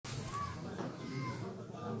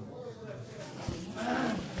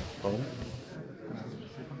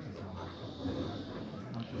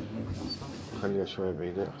خليها شوية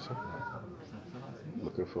بعيدة أحسن.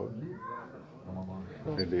 الميكروفون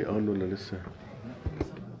اللي أون ولا لسه؟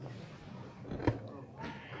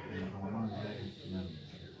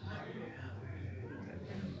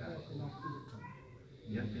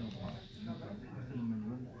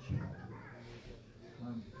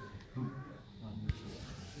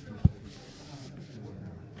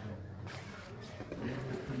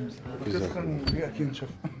 تسخن يأتي نشوف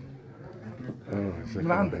جزاك من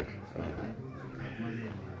الله عندك.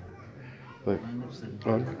 خير.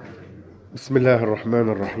 طيب. بسم الله الرحمن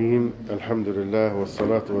الرحيم. الحمد لله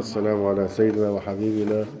والصلاة والسلام على سيدنا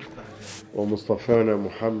وحبيبنا ومصطفانا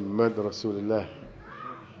محمد رسول الله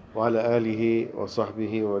وعلى آله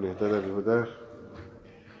وصحبه ومن اهتدى بهداه.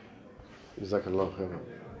 جزاك الله خيرا.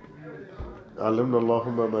 علمنا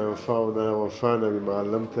اللهم ما ينفعنا وانفعنا بما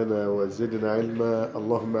علمتنا وزدنا علما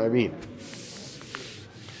اللهم آمين.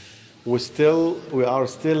 We are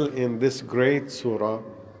still in this great surah,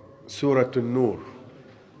 Surah An-Nur,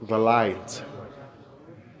 the light.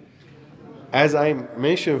 As I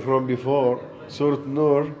mentioned from before, Surah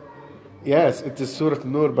An-Nur, yes, it is Surah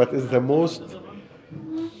An-Nur, but it's the most,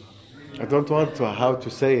 I don't want to how to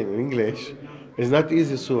say it in English, it's not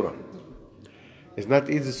easy surah. It's not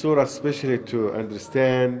easy surah especially to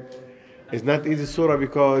understand. It's not easy surah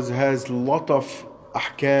because it has a lot of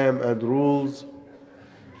ahkam and rules.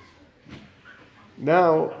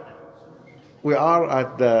 Now we are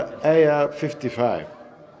at the ayah 55.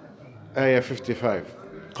 Ayah 55.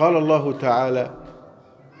 قال الله تعالى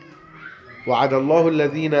وعد الله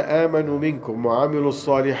الذين آمنوا منكم وعملوا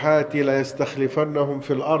الصالحات ليستخلفنهم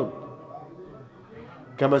في الأرض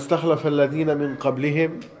كما استخلف الذين من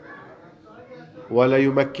قبلهم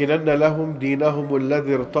وليمكنن لهم دينهم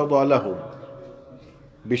الذي ارتضى لهم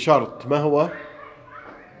بشرط ما هو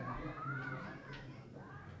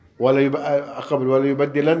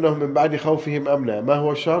وليبدلنهم من بعد خوفهم أمنا ما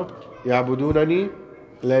هو الشرط يعبدونني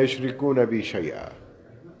لا يشركون بي شيئا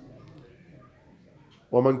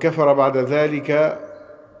ومن كفر بعد ذلك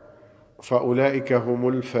فأولئك هم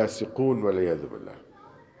الفاسقون والعياذ بالله.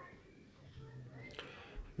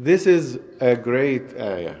 This is a great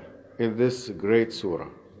ayah in this great surah.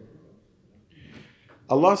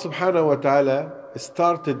 Allah subhanahu wa ta'ala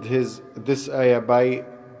started this ayah by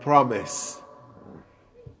promise.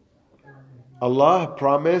 Allah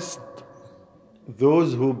promised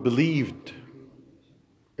those who believed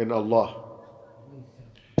in Allah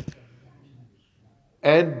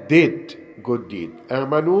and did good deed.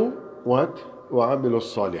 آمنوا what? وعملوا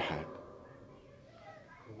الصالحات.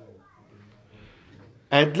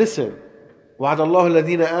 And listen, وعد الله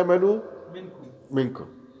الذين آمنوا منكم.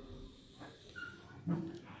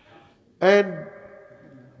 And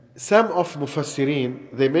some of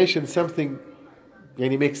Mufassirin, they mention something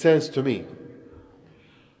يعني makes sense to me.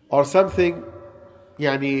 Or something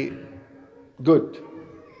يعني good.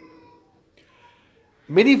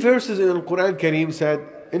 Many verses in the Quran Kareem said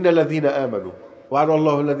إن الذين آمنوا وعد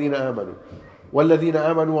الله الذين آمنوا والذين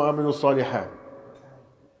آمنوا وعملوا الصالحات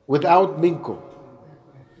without منكم.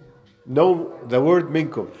 No, the word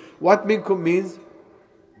minkum. What minkum means?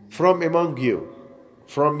 From among you.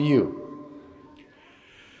 From you.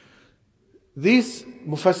 These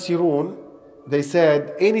mufassirun, they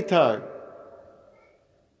said anytime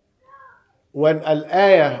when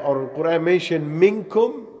al-ayah or Quran mention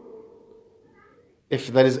minkum,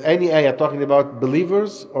 if there is any ayah talking about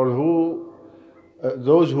believers or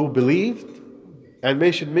those who believed and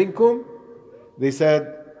mentioned minkum, they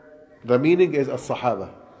said the meaning is as-sahaba.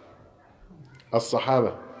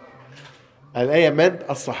 الصحابة. الآية meant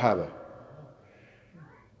الصحابة.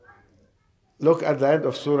 Look at the end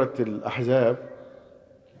of Surah Al-Ahzab.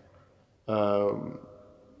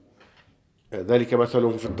 ذلك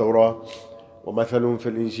مثلهم في التوراة ومثلهم في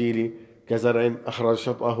الإنجيل كزرع أخرج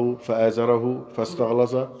شطأه فآزره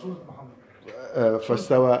فاستغلظ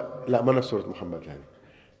فاستوى لا ما سورة محمد يعني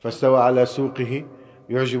فاستوى على سوقه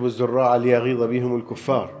يعجب الزراع ليغيظ بهم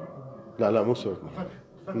الكفار. لا مو سورة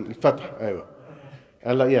محمد. الفتح أيوة.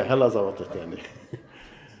 هلا ظبطت يعني.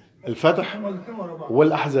 الفتح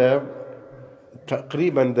والأحزاب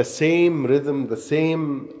تقريبا the same rhythm, the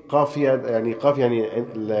same قافية يعني قافية يعني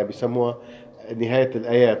اللي بيسموها نهاية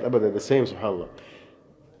الآيات أبدا the same سبحان الله.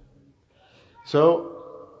 So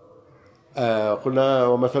قلنا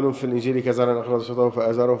ومثل في الإنجيل كزرع أخرج شطأه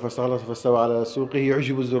فآزره فاستغلظ فاستوى على سوقه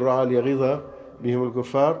يعجب الزراع ليغيظ بهم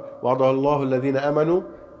الكفار وعد الله الذين آمنوا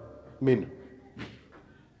منه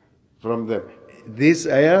from them. This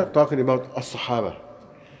ayah talking about as-sahaba.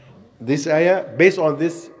 This ayah based on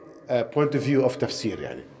this point of view of tafsir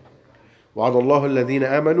يعني. وعد الله الذين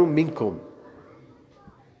آمنوا منكم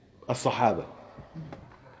الصحابة.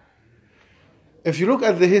 If you look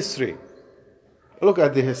at the history, and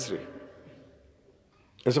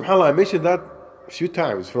subhanAllah, I mentioned that a few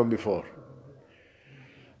times from before.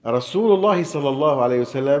 Rasulullah sallallahu alayhi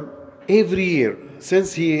wasallam, every year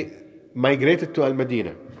since he migrated to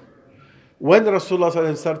Al-Madinah, when Rasulullah sallallahu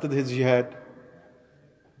alayhi wasallam started his jihad,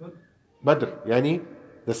 Badr, yani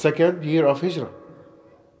the second year of Hijrah.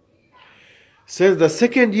 Since the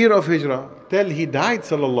second year of Hijrah till he died,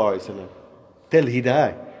 sallallahu alayhi wasallam, till he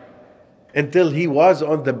died, until he was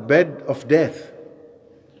on the bed of death,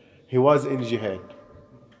 he was in jihad.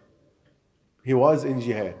 He was in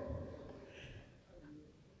jihad.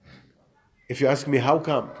 If you ask me how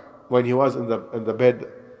come, when he was in the bed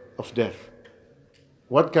of death,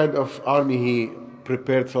 what kind of army he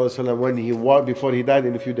prepared, sallallahu alaihi wasallam, when he was before he died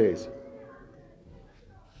in a few days?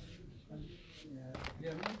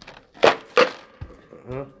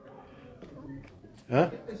 Huh?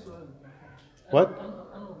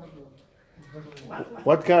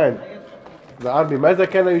 What kind? The army. ماذا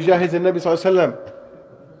كان يجهز النبي صلى الله عليه وسلم؟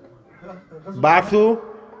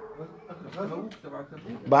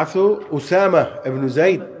 بعثوا أسامة ابن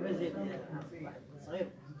زيد.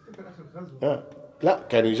 لا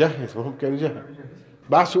كان يجهز، وهم كانوا يجهز.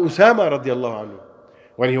 بعثوا أسامة رضي الله عنه.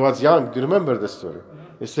 When he was young, do you remember the story?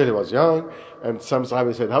 He said he was young, and some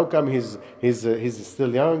Sahabi said, how come he's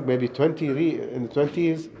still young, maybe 20, in the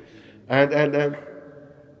 20s, and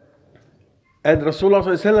Rasulullah sallallahu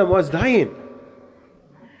alaihi wasallam was dying.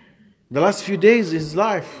 The last few days of his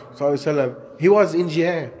life, sallallahu alaihi wasallam, he was in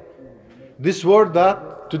jihad. This word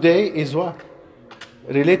that today is what?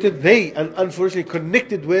 Related, and unfortunately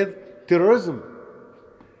connected with terrorism.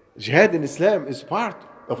 Jihad in Islam is part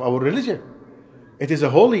of our religion. It is a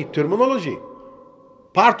holy terminology.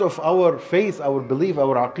 Part of our faith, our belief,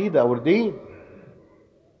 our aqidah, our deen.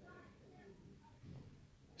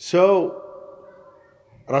 So,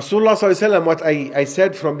 Rasulullah sallallahu alaihi wasallam, what I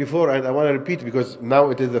said from before, and I want to repeat because now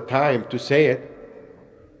it is the time to say it.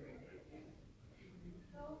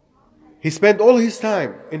 He spent all his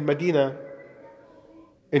time in Medina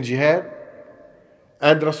in jihad,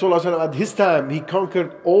 and Rasulullah sallallahu alaihi wasallam, at his time, he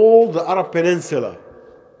conquered all the Arab Peninsula.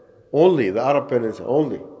 Only the Arab Peninsula,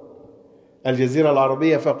 only. Al-Jazira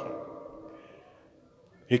al-Arabiya faqat.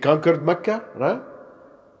 He conquered Mecca, right?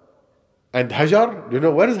 And Hajar, do you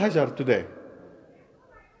know where is Hajar today?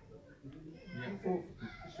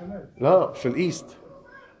 لا في الإيست،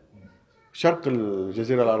 شرق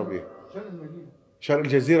الجزيرة العربية، شرق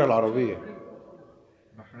الجزيرة العربية.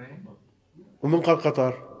 ومن قال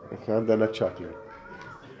قطر؟ عندنا تشاكلين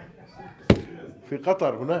في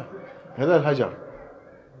قطر هنا، هذا الهجر.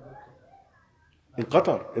 In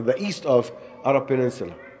Qatar, in the east of Arab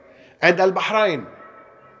Peninsula. And Al-Bahrain.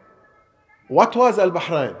 What was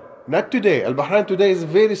Al-Bahrain? Not today. Al-Bahrain today is a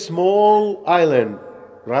very small island,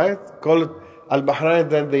 right? Call it Al-Bahrain,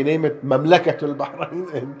 then they name it Mamlakatul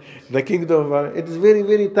Bahrain, and the Kingdom of Bahrain. It is very,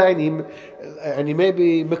 very tiny, and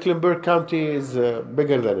maybe Mecklenburg County is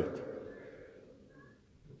bigger than it.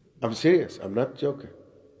 I'm serious. I'm not joking.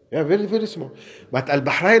 Yeah, very, very small. But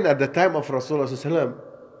Al-Bahrain at the time of Rasulullah,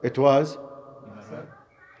 it was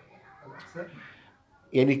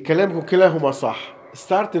يعني كلامكم كلاهما صح.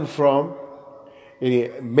 Starting from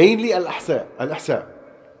يعني mainly الأحساء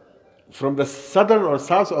from the southern or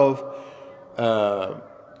south of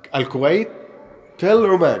Al-Kuwait till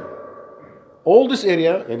Oman. All this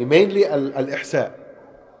area يعني mainly الإحساء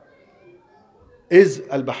is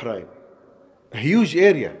Al-Bahrain. A huge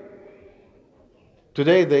area.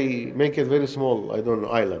 Today they make it very small, I don't know,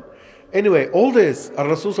 island. Anyway, all this,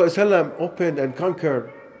 Rasul sallallahu alaihi wasallam opened and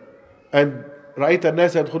conquered, and رأيت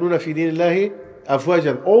الناس يدخلون في دين الله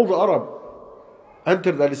أفواجا. All the Arab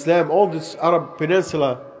entered Islam. All this Arab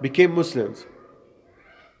peninsula became Muslims.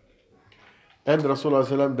 And Rasulullah sallallahu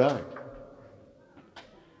alaihi wasallam died.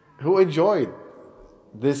 Who enjoyed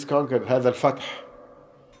this conquered هذا الفتح?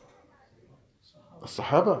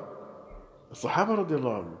 الصحابة رضي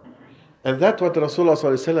الله عنهم. And that's what Rasulullah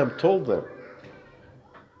sallallahu alaihi wasallam told them.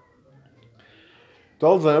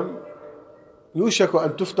 Told them, يوشك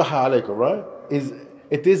أن تفتح عليكم, right?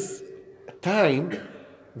 It is time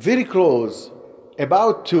very close,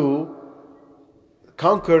 about to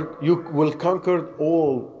conquer. You will conquer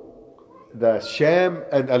all the Sham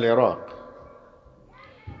and Al-Iraq.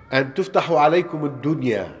 And تفتح عليكم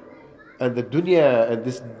الدنيا, and the dunya and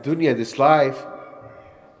this life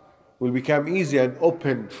will become easy and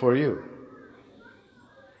open for you.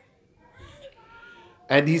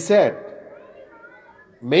 And he said,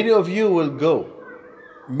 many of you will go,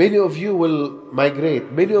 many of you will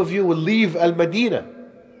migrate, many of you will leave Al-Madinah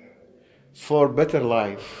for better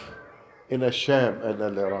life in Al-Sham and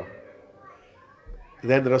Al-Iraq.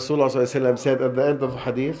 Then Rasulullah ﷺ said at the end of the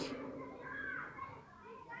hadith,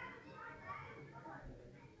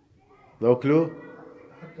 no clue?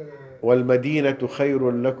 وَالْمَدِينَةُ خَيْرٌ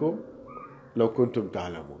لَكُمْ لَوْ كُنْتُمْ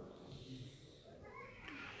تَعْلَمُونَ.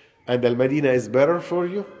 And Al-Medina is better for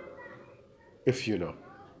you if you know.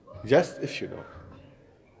 Just if you know.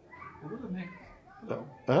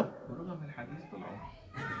 ها؟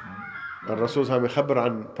 الرسول صلى الله عليه وسلم يخبر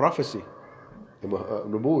عن prophecy,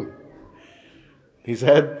 نبوة. He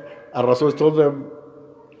said, الرسول told them,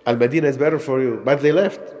 Al-Medina is better for you, but they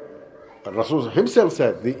left. Rasul himself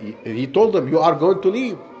said, he told them, you are going to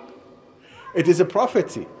leave. It is a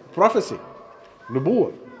prophecy,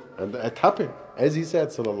 nubuwah. And it happened, as he said,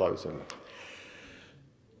 sallallahu alaihi wasallam.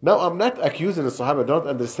 Now, I'm not accusing the Sahaba, don't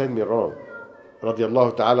understand me wrong.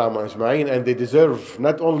 Radiallahu ta'ala ajma'in, and they deserve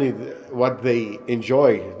not only what they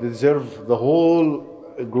enjoy, they deserve the whole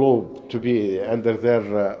globe to be under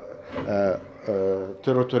their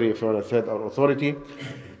territory, if you want to say, or authority.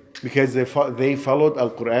 Because they followed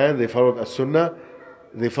Al-Quran, they followed As-Sunnah,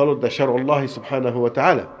 they followed the Shar'ullah subhanahu wa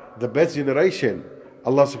ta'ala. The best generation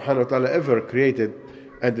Allah subhanahu wa ta'ala ever created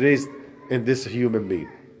and raised in this human being.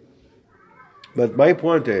 But my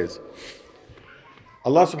point is,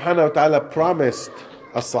 Allah subhanahu wa ta'ala promised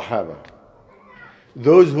As-Sahaba,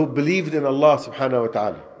 those who believed in Allah subhanahu wa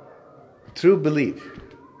ta'ala, true belief,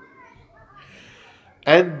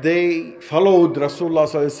 and they followed Rasulullah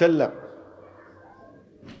sallallahu alaihi wasallam,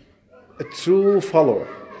 a true follower,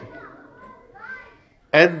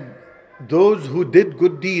 and those who did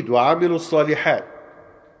good deed, وَعَمِلُوا الصَّالِحَاتِ,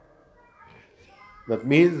 that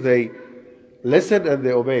means they listened and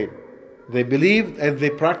they obeyed, they believed and they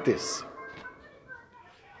practiced.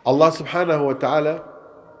 Allah subhanahu wa ta'ala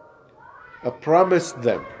promised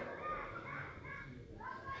them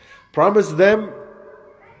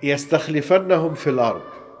يستخلفنهم في الأرض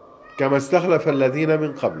كما استخلف الذين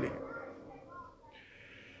من قبلهم.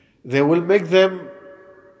 They will make them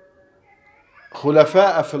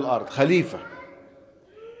خلفاء في الأرض, Khalifa.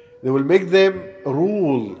 They will make them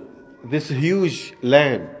rule this huge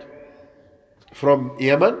land from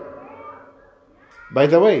Yemen. By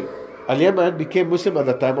the way, Al-Yemen became Muslim at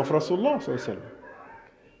the time of Rasulullah sallallahu alaihi wasallam.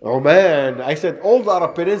 Oman, I said all the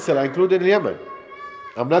Arab Peninsula, including Yemen.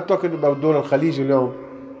 I'm not talking about Dul al-Khalij,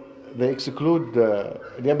 they exclude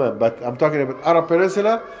Yemen, but I'm talking about Arab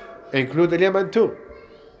Peninsula, include Yemen too.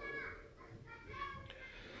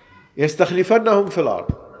 يستخلفنهم في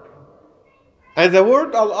الأرض. And the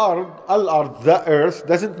word al-ard, the earth,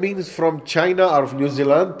 doesn't mean from China or New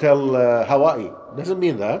Zealand till Hawaii. Doesn't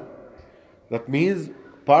mean that. That means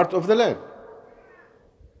part of the land.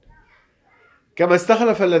 كما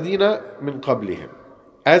استخلف الذين من قبلهم.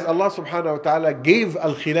 As Allah subhanahu wa ta'ala gave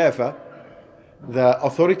al-khilafa, the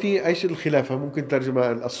authority. ايش الخلافة؟ ممكن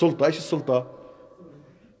ترجمة السلطة. ايش السلطة؟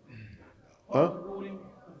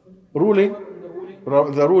 ruling.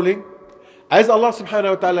 The ruling. As Allah subhanahu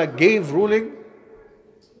wa ta'ala gave ruling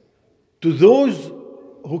to those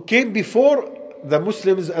who came before the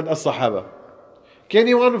Muslims and as-Sahaba. Can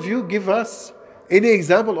any one of you give us any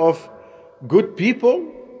example of good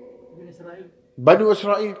people? Banu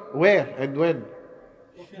Israel. Where and when?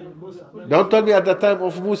 Don't tell me at the time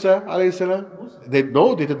of Musa alayhi salam. They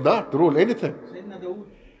did not rule anything.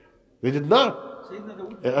 They did not.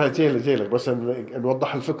 جايلك بس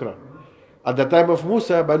نوضح الفكرة. At the time of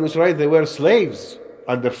Musa, Banu Israel, they were slaves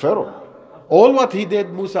under Pharaoh. All what he did,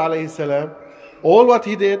 Musa alayhi salam, all what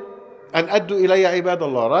he did, and addu ilayya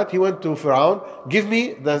ibadallah, right? He went to Pharaoh, give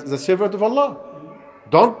me the servant of Allah.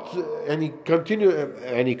 Don't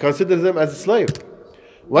consider them as a slave.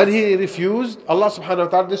 When he refused, Allah subhanahu wa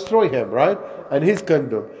ta'ala destroyed him, right? And his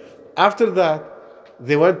kingdom. After that,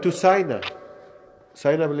 they went to Sinai.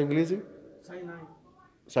 Sinai بالإنجليزي?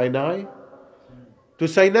 Sinai? To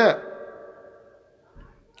Sinai.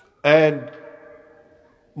 And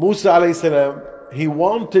Musa alayhi salam, he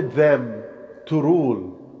wanted them to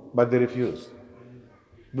rule, but they refused.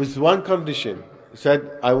 With one condition. He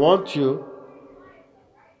said, I want you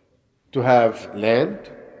to have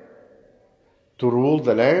land, to rule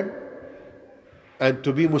the land, and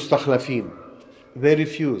to be mustakhlafin. They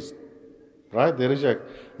refused. Right? They reject.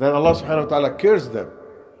 Then Allah subhanahu wa ta'ala cursed them.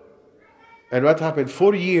 And what happened?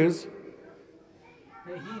 4 years,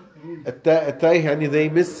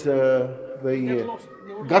 they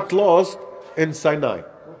got lost in Sinai.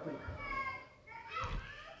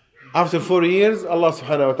 After 4 years, Allah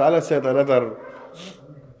subhanahu wa ta'ala sent another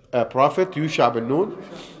prophet, Yusha bin Nun.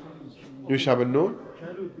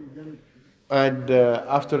 And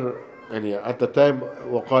after, at the time,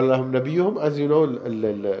 وَقَالَ لَهُمْ نَبِيُّهُمْ, as you know,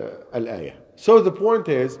 الآية. So the point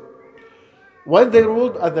is, when they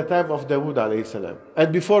ruled at the time of Dawood alayhi salam.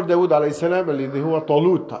 And before Dawood alayhi salam, اللي هو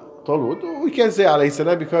طالوت, we can say alayhi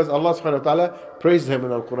salam because Allah subhanahu wa ta'ala praised him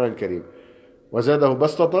in Al-Quran Kareem. وزاده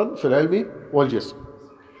بسطة في العلم والجسم.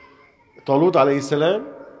 طالوت عليه السلام,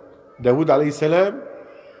 Dawood alayhi salam,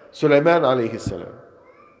 Sulaiman alayhi salam.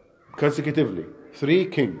 Consecutively, 3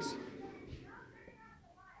 kings.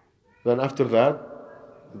 Then after that,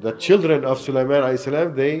 the children of Sulaiman alayhi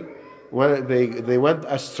salam, they went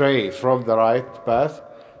astray from the right path.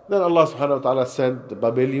 Then Allah subhanahu wa ta'ala sent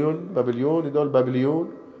Babylon,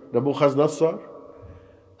 Nebuchadnezzar,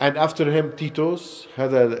 and after him Titus,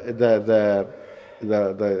 the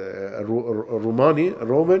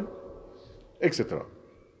Roman, etc.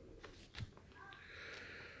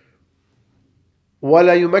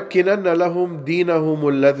 ولا يمكنن لهم دينهم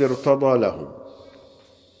الذي ارتضى لهم.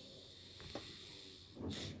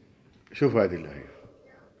 شوف هذه الآية.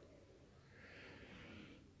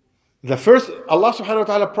 The first, Allah subhanahu wa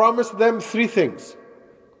ta'ala promised them 3 things.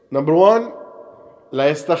 Number 1, لا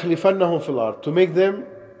يستخلفنهم في الأرض, to make them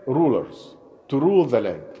rulers, to rule the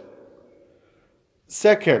land.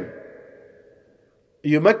 Second,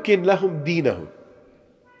 يمكن لهم دينهم.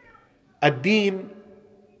 الدين,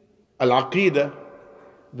 العقيدة,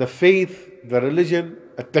 the faith, the religion,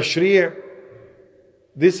 التشريع,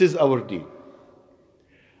 this is our deen.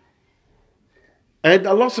 And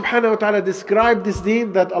Allah subhanahu wa ta'ala described this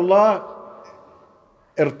deen that Allah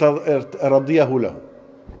رضيه له.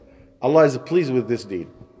 Allah is pleased with this deen.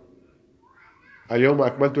 اليوم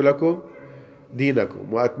أكملت لكم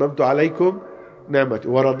دينكم وأتممت عليكم نعمتي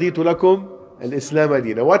ورضيت لكم الإسلام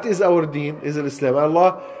دينا. What is our deen? Is Islam.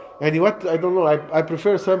 Allah, and what, I don't know, I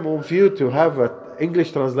prefer some of you to have an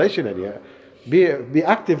English translation. And be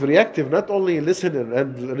active, reactive, not only listening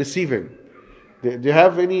and receiving. Do you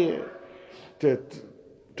have any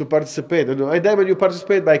to participate? And when you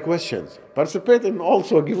participate by questions, participate and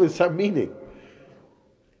also give it some meaning.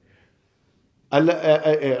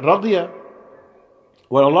 رضي,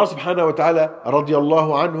 when Allah subhanahu wa ta'ala رضي الله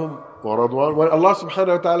عنهم ورضوان, when Allah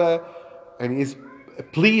subhanahu wa ta'ala and He is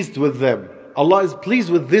pleased with them, Allah is pleased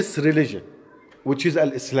with this religion, which is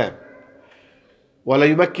Al-Islam. ولا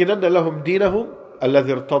يمكنن لهم دينهم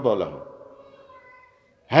الذي ارتضى لهم.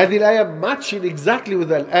 هذه الآية matching exactly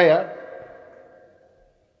with الآية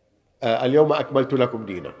اليوم أكملت لكم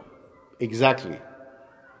دينكم. Exactly.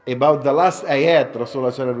 About the last ayat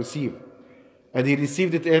Rasulullah received. And he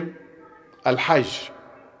received it in Al-Hajj,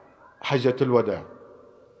 Hajjatul Wada.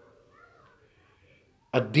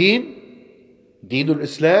 Ad-Din, Deenul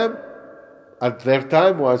Islam, at their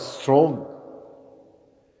time was strong,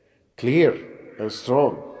 clear and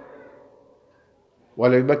strong.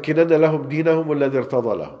 وَلَيُمَكِّنَنَّ لَهُمْ دِينَهُمُ الَّذِي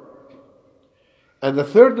ارْتَضَى لَهُمْ. And the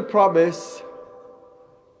third promise,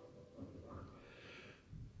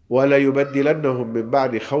 وَلَيُبَدِّلَنَّهُمْ مِنْ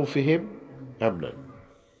بَعْدِ خَوْفِهِمْ أَمْنًا.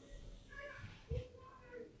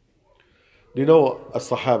 You know,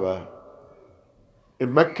 الصحابة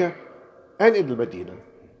in Mecca and in Medina,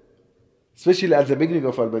 especially at the beginning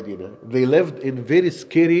of Al-Medina, they lived in very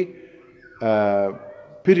scary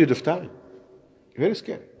period of time. Very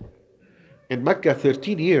scary. In Mecca,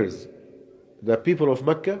 13 years, the people of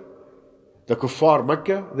Mecca, the Kuffar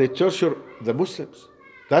Mecca, they torture the Muslims.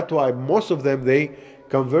 That's why most of them, they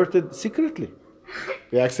converted secretly.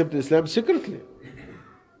 They accepted Islam secretly.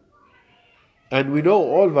 And we know,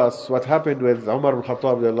 all of us, what happened with Umar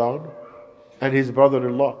al-Khattab and his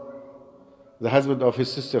brother-in-law, the husband of his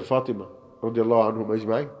sister Fatima,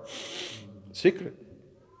 secret.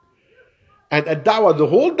 And ad-da'wah, the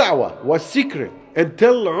whole da'wah was secret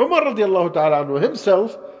until Umar radiallahu ta'ala anhu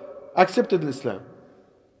himself accepted Islam.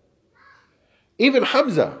 Even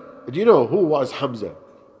Hamza, do you know who was Hamza?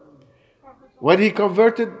 When he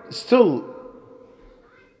converted, still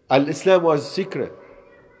Al-Islam was secret.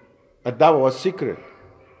 Ad-da'wah was secret.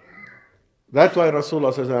 That's why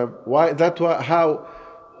Rasulullah, that's why, how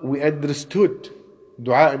we understood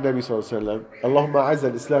dua al-Nabi sallallahu alayhi wa sallam. Allahumma azza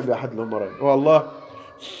al-Islam bi ahad al-umarain. Oh Allah,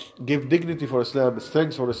 give dignity for Islam,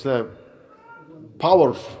 strength for Islam,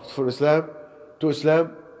 power for Islam, to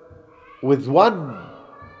Islam, with one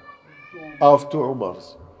of 2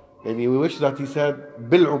 Umars. And we wish that he said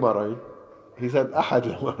bil umarain. He said ahad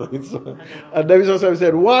al-umarain. And Nabi sallallahu alayhi wa sallam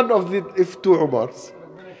said one of the, if 2 Umars.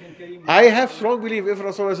 I have strong belief if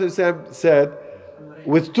Rasulullah said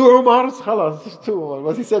with 2 Umars, khalas, 2 Umars.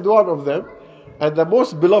 But he said one of them. And the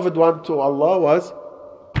most beloved one to Allah was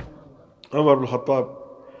Umar al-Khattab.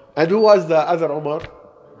 And who was the other Umar?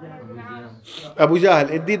 Abu Jahl.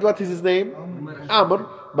 Indeed, what is his name? Amr.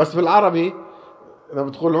 بس بالعربي لما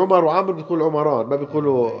بتقول عمر وعمر بتقول عمران ما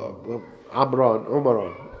بيقولوا عمران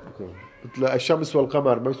عمران. الشمس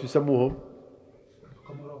والقمر ما بيسموهم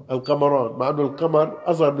القمران، مع انه القمر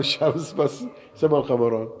اصغر من الشمس بس سمى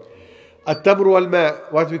القمران. التمر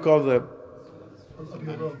والماء what we call them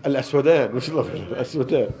الاسودان، مش الابيض،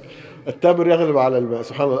 الاسودان. التمر يغلب على الماء،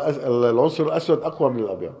 سبحان الله. العنصر الاسود اقوى من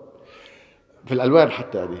الابيض في الالوان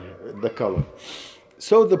حتى، يعني the color.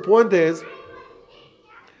 So the point is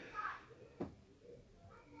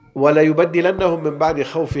ولا يبدلنهم من بعد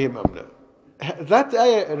خوفهم امنا. That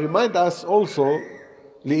ayah remind us also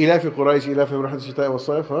لإلاف قريش إلافهم رحلة الشتاء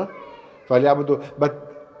والصيف فليعبدوا. But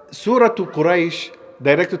Surah to Quraysh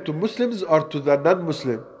directed to Muslims or to the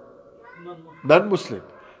non-Muslim? Non-Muslim.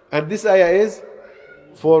 And this ayah is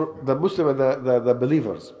for the Muslim and the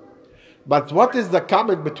believers. But what is the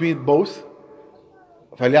comment between both?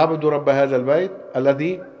 فليعبدوا رب هذا البيت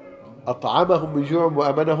الذي أطعمهم من جوع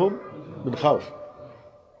وأمنهم من خوف.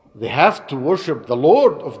 They have to worship the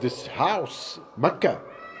Lord of this house, Mecca,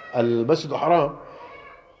 Al-Masjid al-Haram,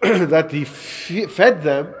 that He fed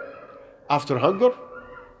them after hunger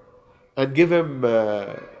and give them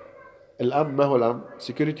الأمن. ما هو الأمن?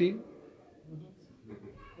 Security,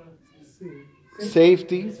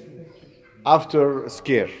 safety after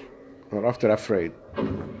scare or after afraid.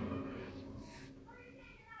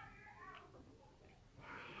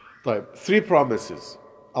 طيب, 3 promises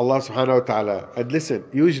Allah subhanahu wa ta'ala. And listen,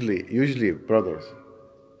 usually brothers,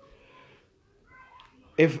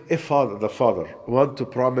 if the father want to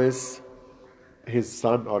promise his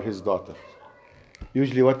son or his daughter,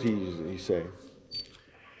 usually what he say,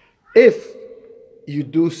 if you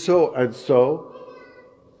do so and so,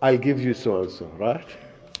 I'll give you so and so, right?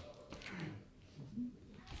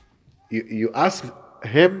 You ask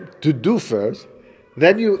him to do first,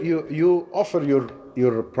 then you offer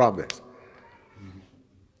your promise.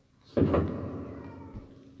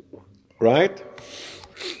 Right?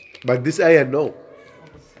 But this ayah, no.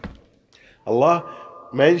 Allah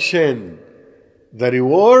mentioned the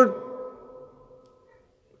reward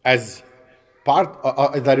as part,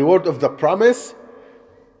 the reward of the promise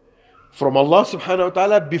from Allah subhanahu wa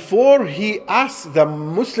ta'ala before He asks the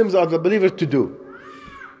Muslims or the believers to do.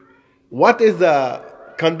 What is the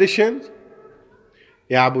condition?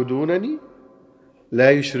 يعبدونني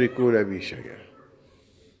لا يشركون بي شيئا.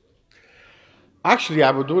 Actually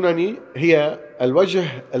يعبدونني هي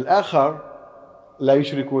الوجه الآخر لا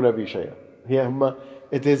يشركون بي شيئا. هي هم,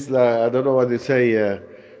 it is I don't know what they say,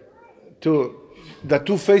 the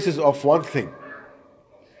two faces of one thing.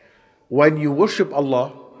 When you worship Allah,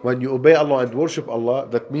 when you obey Allah and worship Allah,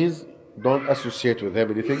 that means don't associate with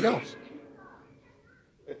Him anything else.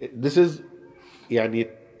 This is يعني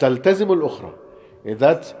تلتزم الأخرى,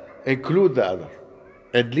 that include the other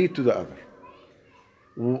and lead to the other.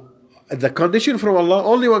 The condition from Allah,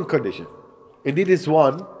 only one condition. Indeed, it's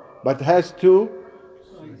one, but has 2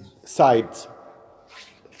 sides.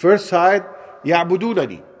 First side,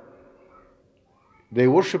 يعبدونني. They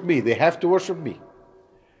worship me. They have to worship me.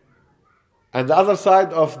 And the other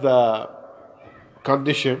side of the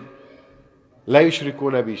condition, لا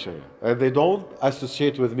يشركون بي شيئا. And they don't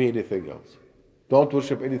associate with me anything else. Don't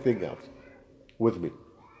worship anything else with me.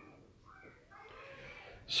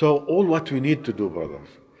 So all what we need to do, brothers.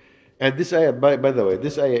 And this ayah, by the way,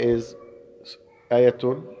 this ayah is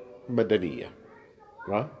ayatun madaniyah.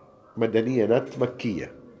 Right? Madaniyah, not makkiyah.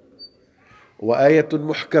 Wa ayatun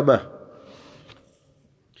muhkamah.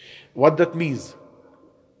 What that means?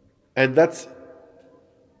 And that's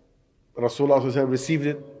Rasulullah received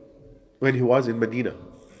it when he was in Medina.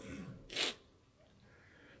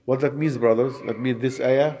 What that means, brothers? That means this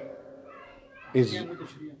ayah is...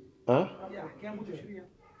 Huh?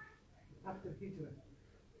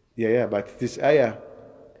 Yeah, but this ayah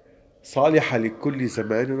صالحة لكل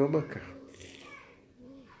زمان ومكان.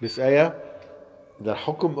 This ayah, the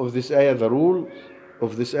hukum of this ayah, the rule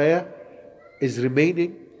of this ayah is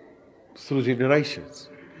remaining through generations.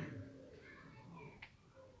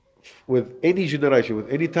 With any generation, with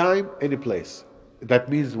any time, any place. That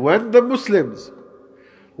means when the Muslims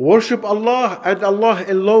worship Allah and Allah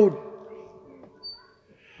alone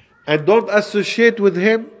and don't associate with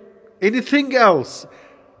Him anything else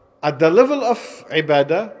at the level of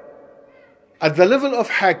ibadah, at the level of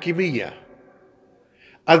hakimiyah,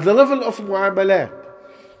 at the level of muamalat,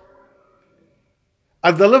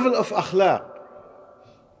 at the level of akhlaq.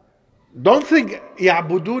 Don't think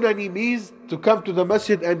يعبدونني means to come to the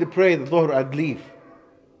masjid and pray the dhuhr and leave.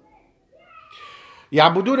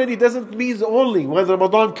 يعبدونني doesn't mean only when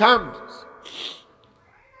Ramadan comes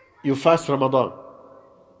you fast Ramadan.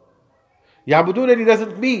 يعبدونني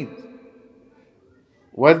doesn't mean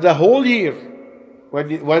when the whole year,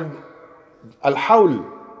 when al-hawl,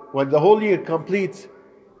 when the whole year completes,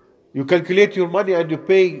 you calculate your money and you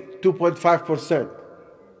pay 2.5%.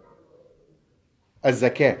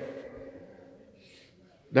 الزكاة.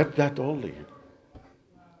 Not that only.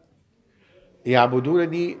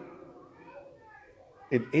 يعبدونني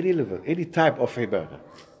in any level, any type of ibadah.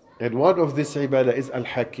 And one of this ibadah is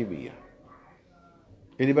al-hakimiyya.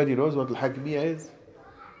 Anybody knows what al-hakimiyya is?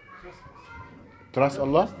 Trust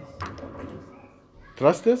Allah?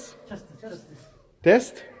 Trust us?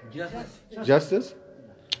 Test? Justice?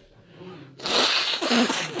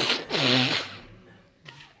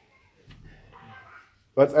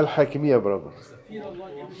 What's al-hakimiyya, brother? Fear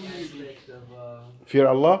Allah in every aspect of Fear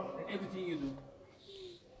Allah? everything you do.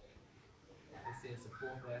 They say it's a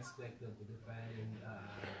fourth aspect of the divine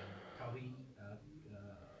Tawheed.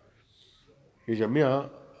 يا جماعة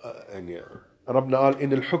يعني ربنا قال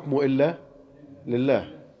إن الحكم إلا لله.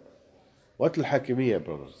 What الحاكمية,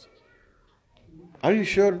 brothers? Are you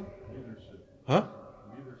sure? Huh?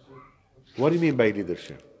 What do you mean by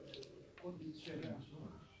leadership?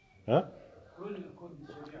 Huh?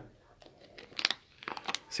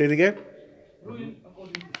 Say it again.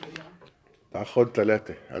 خد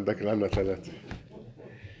 3 عندك العنا 3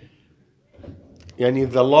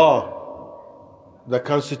 يعني the law, the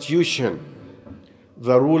constitution,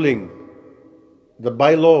 the ruling, the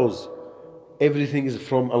bylaws, everything is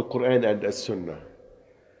from Al-Quran and As-Sunnah,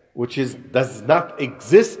 which does not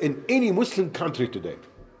exist in any Muslim country today,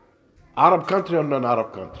 Arab country or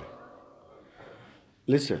non-Arab country.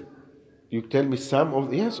 Listen, you tell me some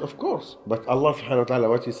of yes, of course, but Allah subhanahu wa ta'ala,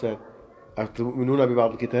 what he said, أفتؤمنون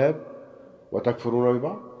ببعض الكتاب وتكفرون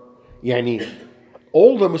ببعض. يعني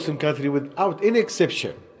all the Muslim country without any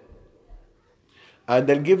exception. And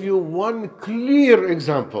I'll give you one clear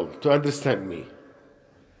example to understand me.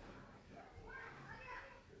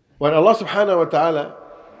 When Allah subhanahu wa ta'ala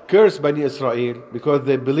cursed Bani Israel because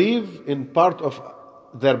they believe in part of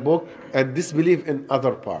their book and disbelieve in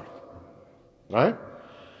other part. Right?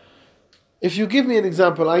 If you give me an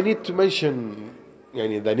example, I need to mention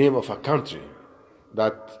the name of a country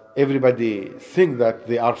that everybody think that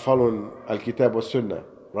they are following Al-Kitab wa Sunnah,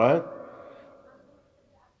 right?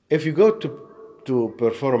 If you go to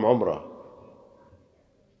perform Umrah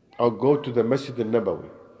or go to the Masjid al-Nabawi,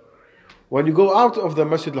 when you go out of the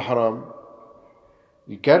Masjid al-Haram,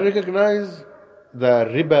 you can recognize the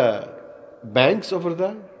riba banks over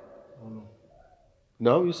there?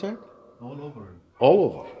 No, you said? All over. All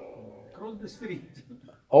over. Across the street.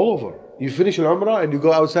 All over. You finish Al-Umrah and you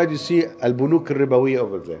go outside, you see Al-Bunuk al-Ribawi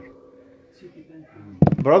over there.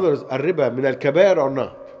 Brothers, Al-Riba min al-Kabair or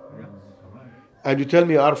not? And you tell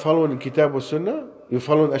me you are following Kitab wa Sunnah? You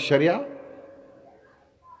following Al-Sharia?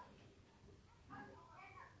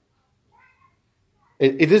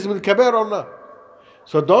 It is min al-Kabair or not?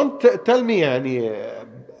 So don't tell me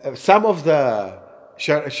some of the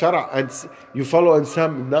Shara and you follow and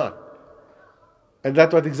some not. And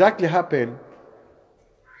that's what exactly happened.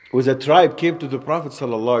 Was a tribe came to the Prophet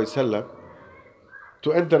ﷺ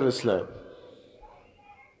to enter Islam.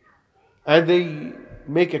 And they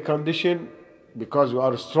make a condition, because we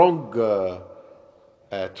are a strong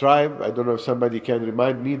tribe. I don't know if somebody can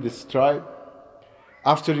remind me this tribe.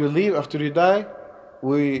 After you leave, after you die,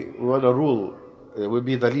 we want to rule. We'll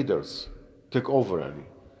be the leaders. Take over.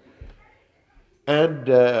 And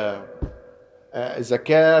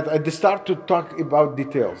zakat, and they start to talk about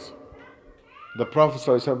details. The Prophet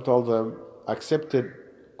ﷺ told them, accept it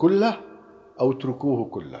كله أو اتركوه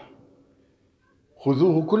كله.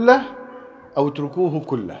 خذوه كله أو اتركوه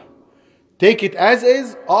كله. Take it as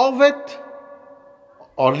is, all of it,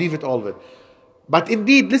 or leave it all of it. But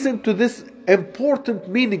indeed, listen to this important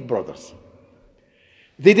meaning, brothers.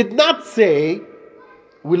 They did not say,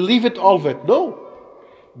 we'll leave it all of it. No.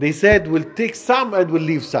 They said, we'll take some and we'll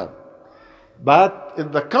leave some. But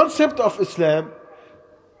in the concept of Islam,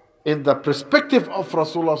 in the perspective of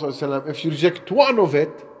Rasulullah ﷺ, if you reject one of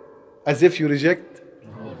it, as if you reject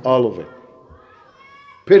all of it.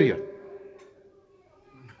 Period.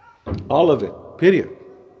 All of it. Period.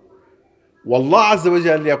 والله عز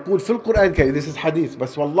وجل يقول في القرآن الكريم, this is hadith,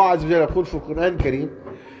 بس والله عز وجل يقول في القرآن الكريم,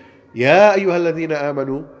 يا أيها الذين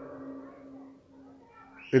آمنوا,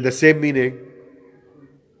 in the same meaning,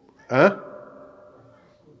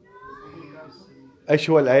 ايش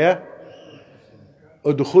هو الآية؟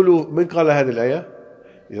 ادخلوا, من قال هذه الآية؟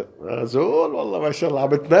 زول والله ما شاء الله عم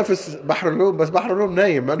بتنافس بحر العلوم, بس بحر العلوم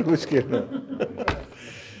نايم, ما عنده مشكلة.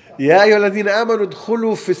 يا أيها الذين آمنوا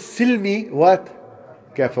ادخلوا في السلم what?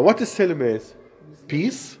 كافة. What السلم is?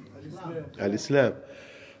 Peace? الإسلام.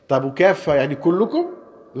 طب وكافة يعني كلكم؟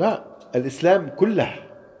 لا, الإسلام كله.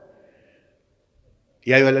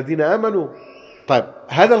 يا أيها الذين آمنوا. طيب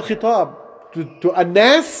هذا الخطاب to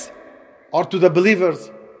الناس or to the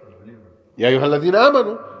believers? يا أيها الذين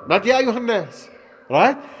آمنوا, not يا أيها الناس.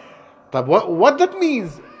 Right? But what that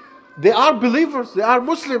means, they are believers, they are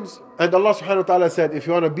Muslims. And Allah subhanahu wa ta'ala said, if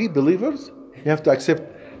you want to be believers, you have to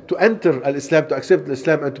accept, to enter al-Islam, to accept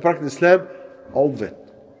Islam and to practice Islam, all of it.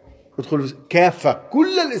 كافة,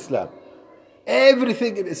 كل الإسلام.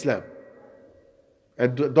 Everything in Islam.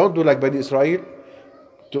 And don't do like Bani Israel,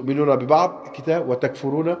 تؤمنون ببعض الكتاب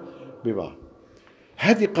وتكفرون ببعض.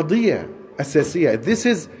 هذه قضية أساسية. This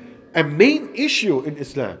is a main issue in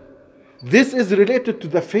Islam. This is related to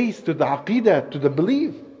the faith, to the aqidah, to the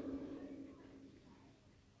belief.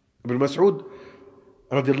 Ibn Mas'ud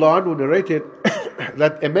radiallahu anhu narrated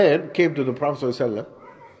that a man came to the Prophet ﷺ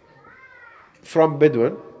from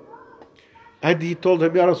Bedouin, and he told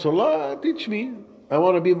him, Ya Rasulullah, teach me, I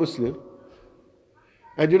want to be Muslim.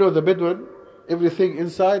 And you know the Bedouin, everything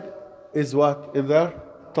inside is what? In their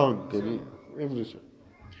tongue. Everything.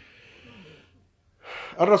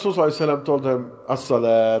 الرسول صلى الله عليه وسلم told him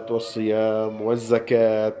الصلاة والصيام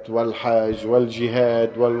والزكاة والحج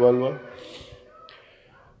والجهاد وال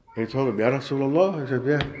He told him, Ya Rasulullah, he said,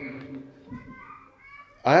 yeah,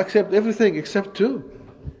 I accept everything except two.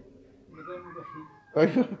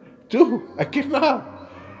 Two, I cannot.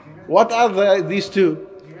 What are these two?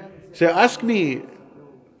 Say, ask me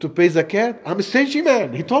to pay zakat. I'm a stingy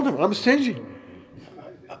man. He told him, I'm stingy.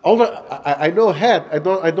 Although I know had, I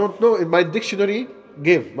don't know in my dictionary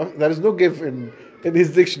give. There is no give in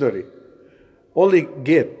his dictionary. Only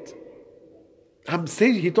get. I'm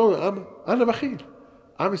stingy. He told him, I'm a bakhil.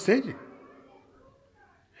 I'm stingy.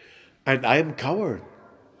 And I am coward.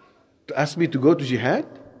 To ask me to go to jihad?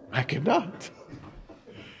 I cannot.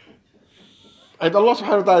 And Allah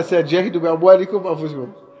subhanahu wa ta'ala said, Jahidu bi amwalikum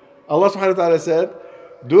anfusikum. Allah subhanahu wa ta'ala said,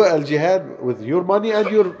 do al-jihad with your money and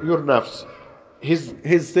your nafs.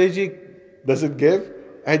 His stingy doesn't give,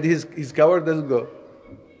 and his coward doesn't go.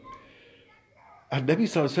 And Nabi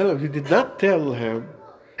sallallahu alayhi wa sallam, he did not tell him,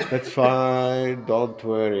 that's fine, don't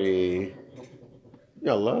worry.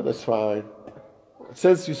 Yallah, that's fine.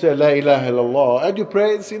 Since you say La ilaha illallah and you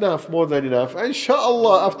pray, it's enough, more than enough.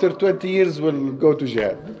 Inshallah, after 20 years, we'll go to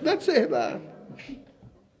jihad. That's it.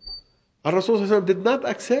 And Rasul did not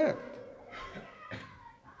accept.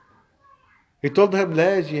 He told him,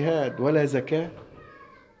 لا جهاد ولا زكاة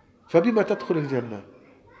فبما تدخل الجنة.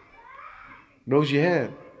 No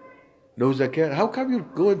jihad, no zakat. How come you're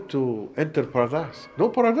going to enter paradise? No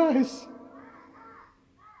paradise.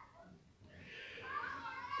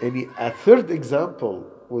 And a third example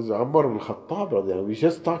was Umar ibn Khattab. We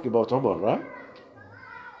just talked about Umar, right?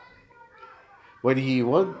 When he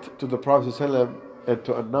went to the Prophet ﷺ and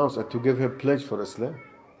to announce and to give him pledge for Islam,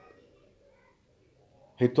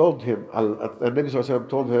 he told him, Nabi ﷺ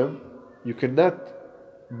told him, you cannot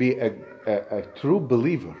be a true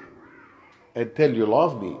believer until you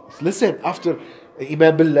love me. Listen, after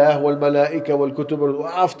Iman billah wal malaika wal kutub,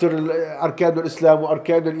 after Arkan al-Islam wa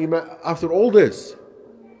Arkan al-Iman, after all this,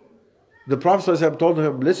 the Prophet ﷺ told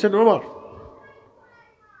him, listen, Umar,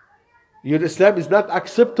 your Islam is not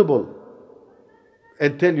acceptable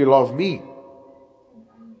until you love me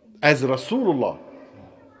as Rasulullah.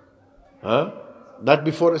 Huh? Not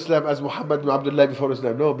before Islam as Muhammad ibn Abdullah before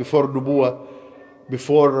Islam. No, before Nubuwah,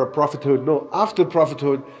 before prophethood. No, after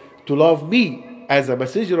prophethood, to love me as a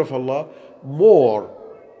messenger of Allah more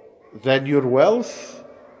than your wealth,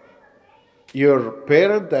 your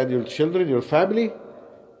parent and your children, your family,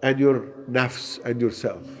 and your nafs and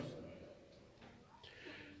yourself.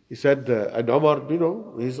 He said, and Omar,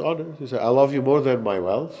 he's honest. He said, I love you more than my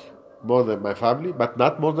wealth, more than my family, but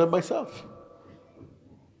not more than myself.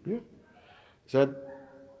 Yeah. He said,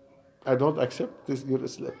 I don't accept this,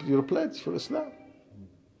 your pledge for Islam.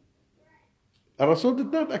 And Rasul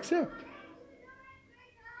did not accept.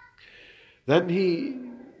 Then he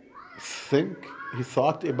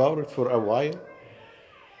thought about it for a while.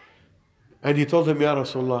 And he told him, Ya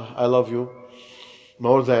Rasulullah, I love you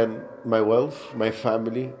more than my wealth, my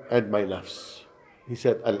family, and my nafs. He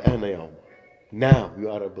said, Al-ana ya Umar. Now you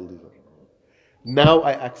are a believer. Now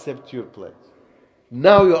I accept your pledge.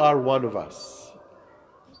 Now you are one of us.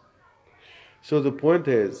 So the point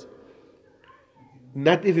is,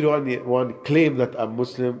 not everyone claim that I'm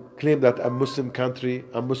Muslim, claim that I'm Muslim country,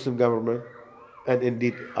 I'm Muslim government, and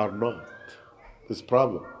indeed are not. This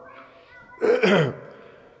problem.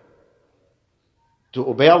 To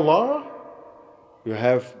obey Allah, you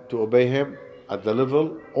have to obey Him at the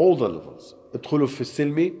level, all the levels. ادخلوا في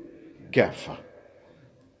السلم كافة.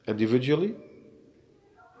 Individually,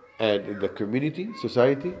 and in the community,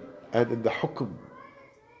 society, and in the hukum.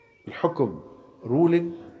 Al-hukum,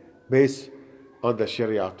 ruling based on the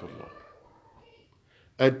Shariatullah.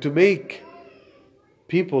 And to make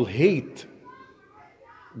people hate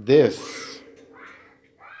this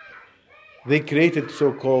they created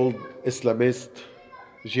so-called Islamist,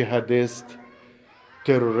 jihadist,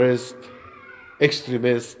 terrorist,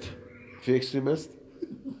 extremist. في extremist?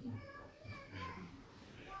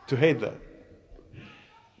 To hate that.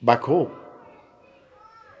 Back home.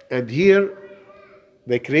 And here,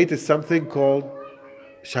 they created something called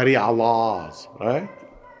Sharia laws, right?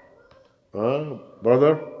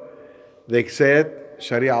 Brother? They said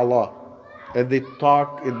Sharia law. And they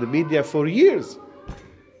talk in the media for years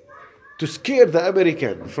to scare the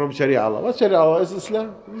American from Sharia law. What Sharia law is?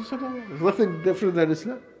 Islam. It's nothing different than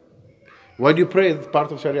Islam. When you pray, it's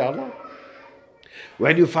part of Sharia law.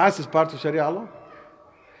 When you fast, it's part of Sharia law.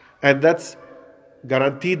 And that's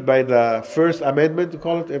guaranteed by the First Amendment, to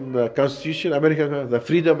call it, in the Constitution, American, the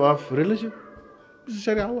freedom of religion. This is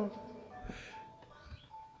Sharia law.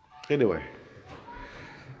 Anyway.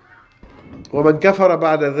 ومن كفر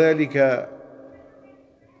بعد ذلك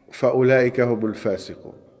فأولئك هم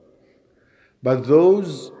الفاسقون. But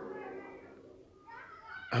those,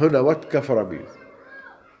 هنا what كفر means?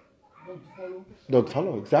 Don't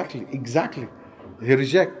follow. Exactly. He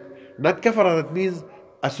reject. Not kafara, that means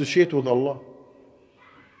associate with Allah.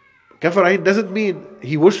 Kafara doesn't mean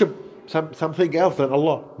he worship something else than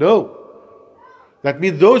Allah. No. That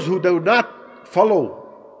means those who do not follow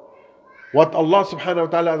what Allah subhanahu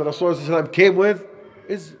wa ta'ala and Rasulullah came with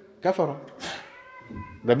is kafara.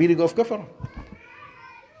 The meaning of kafara.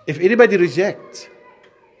 If anybody rejects,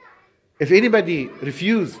 if anybody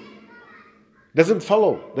refuses, doesn't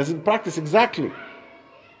follow, doesn't practice exactly,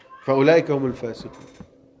 فَأُولَٰئِكَ هُمُ الْفَاسِقُونَ.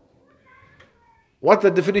 What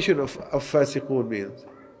the definition of فاسقون means?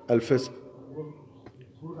 الفسق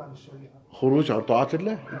خروج عن طاعة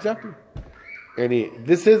الله. Exactly. Yani,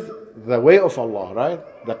 this is the way of Allah,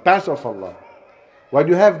 right? The path of Allah. When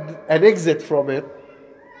you have an exit from it,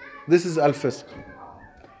 this is al-fisq.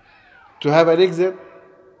 To have an exit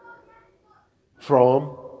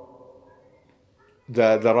from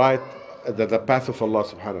the right, the path of Allah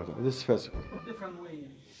subhanahu wa ta'ala. This is fisq. Different way.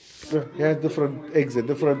 Yeah, different exit,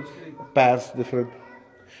 different paths, different.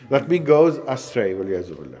 That means goes astray.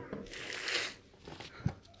 وَلِيَعْوذُ بِاللَّهِ.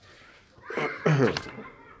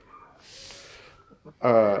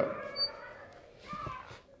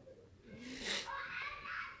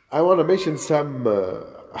 I want to mention some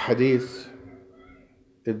hadith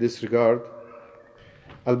in this regard.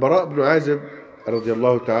 Al-Bara' ibn Azib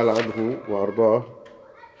radiyallahu ta'ala anhu wa ardah,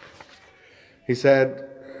 he said,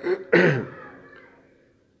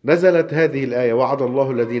 نزلت هذه الآية وعد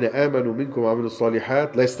الله الذين آمنوا منكم وعملوا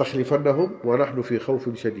الصالحات ليستخلفنهم ونحن في خوف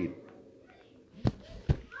شديد.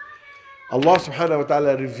 Allah subhanahu wa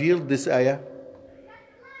ta'ala revealed this ayah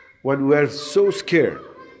when we were so scared.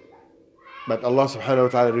 But Allah subhanahu wa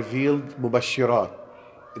ta'ala revealed mubashirat,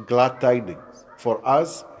 glad tidings for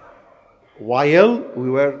us while we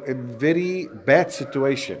were in very bad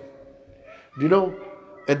situation. Do you know,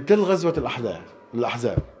 until غزوة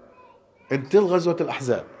الأحزاب, until غزوة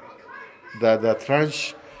الأحزاب, the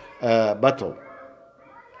trench battle,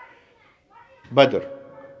 Badr,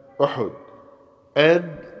 Uhud,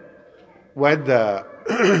 and when the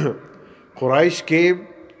Quraysh came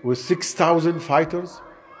with 6,000 fighters,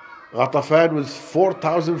 Ghatafan with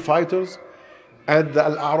 4,000 fighters, and the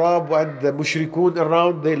Al-A'rab and the Mushrikun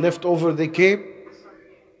around, they left over, they came.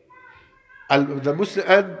 The Muslim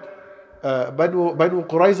and Banu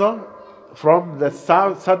Qurayza from the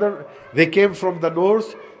southern, they came from the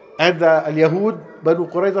north, and the Al-Yahud, Banu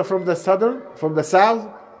Qurayza from the southern, from the south.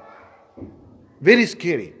 Very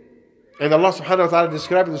scary. And Allah subhanahu wa ta'ala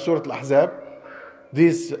described in Surah Al-Ahzab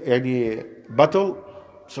this battle,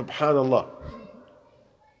 subhanallah.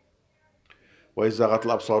 وإذ زاغت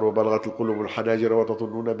الأبصار وبلغت القلوب الحناجر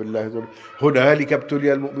وتظنون بالله ظنونا هنالك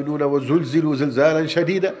ابتلي المؤمنون وزلزلوا زلزالا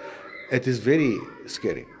شديدا. It is very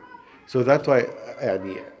scary. So that's why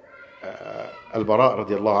Al-Bara'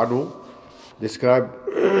 radiallahu anhu described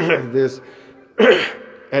this.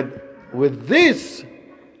 And with this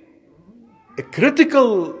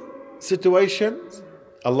critical situation,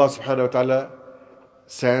 Allah subhanahu wa ta'ala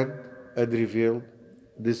sent and revealed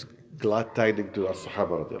this glad tidings to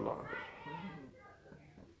as-Sahaba radiallahu anhu.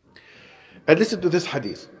 And listen to this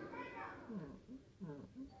hadith.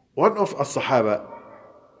 One of as-Sahaba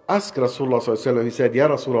asked Rasulullah sallallahu alaihi wasallam, he said, Ya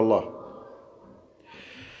Rasulullah,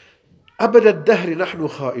 أبد الدهر نحن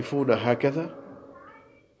خائفون هكذا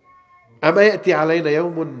أما يأتي علينا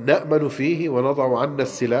يوم نأمن فيه ونضع عنا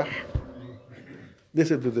السلاح.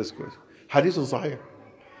 Listen to this question. Hadith صحيح.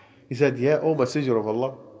 He said, yeah, O Messenger of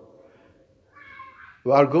Allah,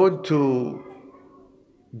 we are going to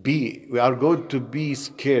be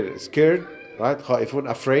scared, right? خائفون,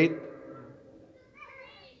 afraid.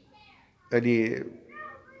 And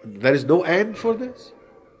There is no end for this?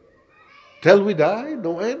 Till we die,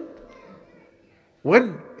 no end?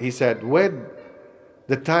 When, he said, when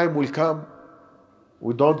the time will come,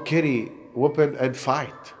 we don't carry weapon and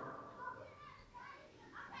fight.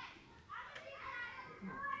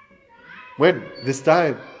 When this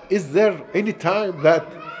time, is there any time that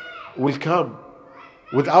will come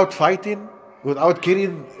without fighting, without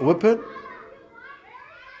carrying weapon?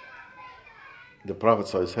 The Prophet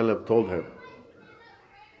ﷺ told him,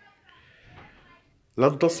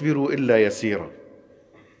 لن تصبروا إلا يسيرا.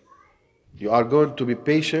 You are going to be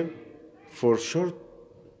patient for short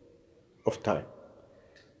of time,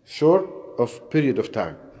 short of period of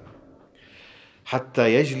time.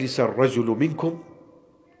 حتى يجلس الرجل منكم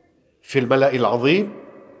في الملأ العظيم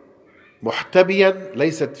محتبيا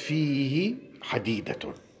ليست فيه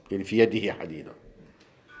حديدة، يعني في يده حديدة.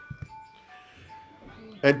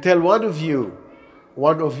 Until one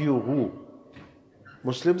of you who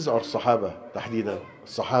Muslims or Sahaba تحديدا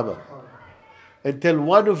Sahaba, until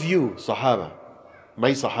one of you Sahaba,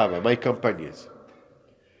 my companions,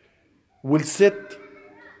 will sit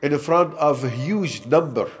in front of a huge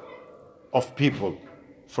number of people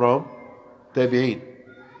from Tabi'een.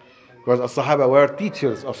 Because the Sahaba were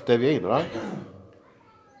teachers of Tabi'een, right?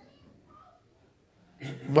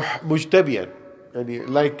 مجتبيا,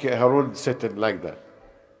 like Harun sitting like that.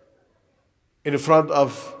 In front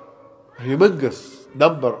of humongous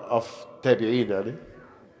number of Tabi'een.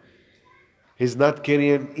 He's not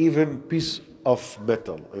carrying even piece of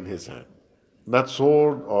metal in his hand. Not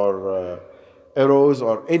sword or arrows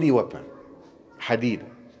or any weapon. Hadid.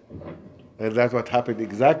 And that's what happened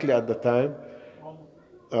exactly at the time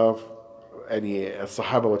of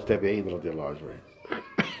الصحابة والتابعين رضي الله عنهم.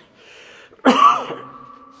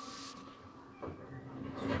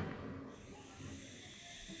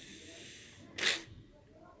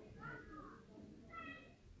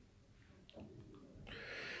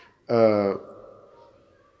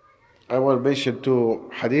 I want to mention two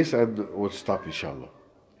hadith and we'll stop inshallah.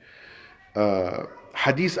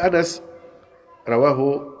 حديث أنس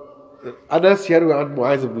رواه أنس يروي عن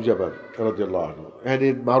معاذ بن جبل رضي الله عنه.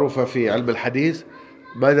 هذه معروفة في علم الحديث.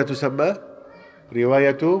 ماذا تسمى؟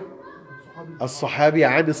 رواية الصحابي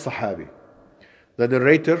عن الصحابي. The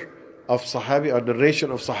narrator of صحابي or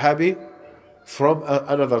narration of صحابي from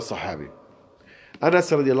another صحابي.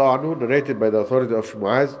 أنس رضي الله عنه narrated by the authority of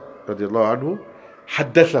معاذ رضي الله عنه.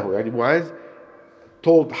 حدثه, يعني معاذ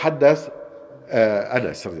told حدث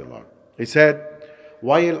أنس رضي الله عنه. He said,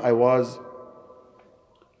 while I was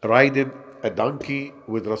riding a donkey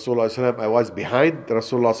with Rasulullah, I was behind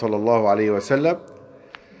Rasulullah sallallahu alayhi wasallam.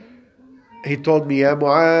 He told me, Ya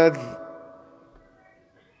Mu'adh.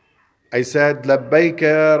 I said, Labbaik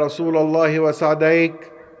Rasulullah wa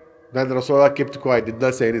sa'daik. Then Rasulullah kept quiet, did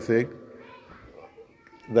not say anything.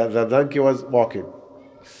 The donkey was walking.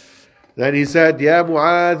 Then he said, Ya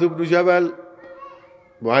Mu'adh ibn Jabal.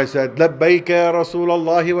 Mu'adh said, Labbaik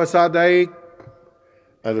Rasulullah wa sa'daik.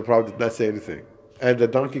 And the Prophet did not say anything. And the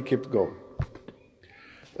donkey kept going.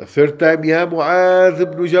 The third time, Ya Mu'adh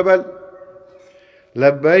ibn Jabal,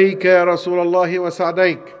 Labbaik ya Rasulullah wa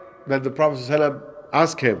sa'daik. Then the Prophet ﷺ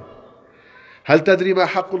asked him, هل تدري ما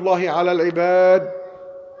حق الله على العباد?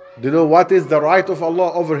 Do you know what is the right of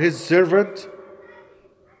Allah over His servant?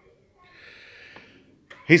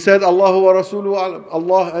 He said, Allah wa Rasuluhu alam.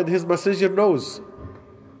 Allah and His Messenger knows.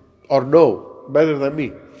 Or know better than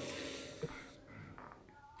me.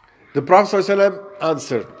 The Prophet ﷺ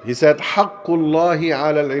answered. He said, حق الله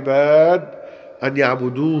على العباد أن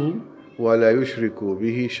يعبدوه ولا يشركوا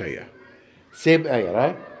به شيئا. Same ayah,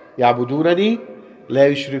 right? يعبدونني لا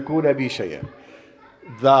يشركون بي شيئا.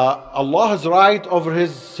 Allah's right over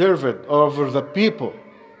His servant, over the people,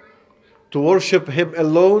 to worship Him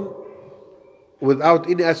alone without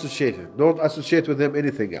any association. Don't associate with Him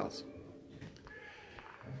anything else.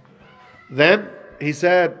 Then he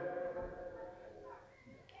said,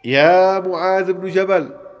 يا معاذ بن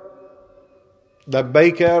جبل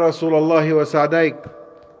لبيك يا رسول الله وسعديك.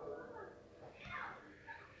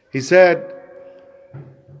 He said,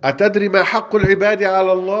 أتدري ما حق العباد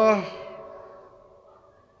على الله?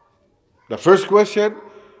 The first question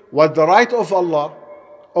was the right of Allah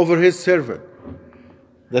over His servant.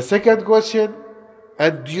 The second question,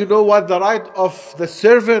 and do you know what the right of the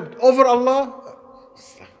servant over Allah?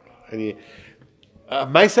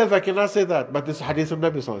 Myself, I cannot say that, but this is hadith of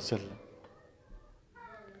Nabi sallallahu alaihi wasallam.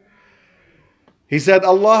 He said,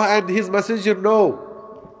 Allah and His Messenger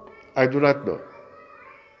know. I do not know.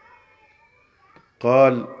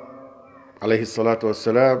 قال عليه الصلاة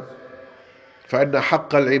والسلام فإن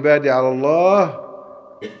حق العباد على الله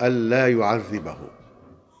ألا يعذبه.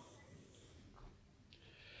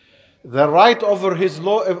 the right over his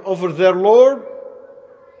law, over their Lord,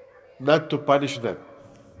 not to punish them.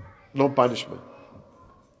 No punishment.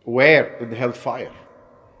 Where? In hellfire.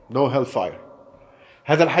 No hellfire.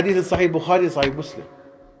 هذا الحديث صحيح البخاري صحيح مسلم.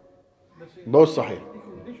 Both صحيح.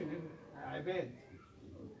 عباد.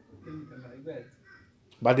 كلمة العباد.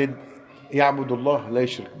 بعدين يعبد الله لا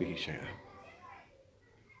يشرك به شيئا.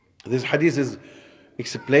 This hadith is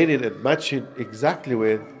explaining and matching exactly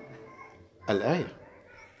with al-ayah.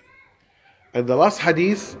 And the last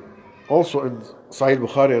hadith, also in Sahih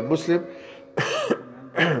Bukhari and Muslim,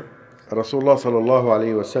 Rasulullah sallallahu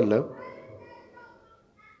alayhi wa sallam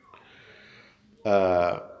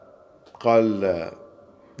قال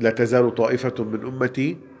لا تزال طائفة من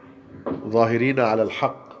أمتي ظاهرين على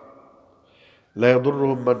الحق لا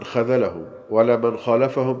يضرهم من خذلهم ولا من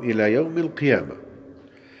خالفهم إلى يوم القيامة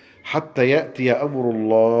حتى يأتي أمر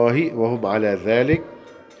الله وهم على ذلك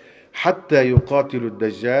حتى يقاتلوا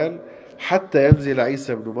الدجال حتى ينزل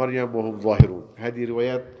عيسى بن مريم وهم ظاهرون. هذه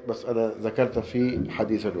روايات بس أنا ذكرت في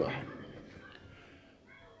حديث واحد.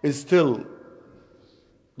 Still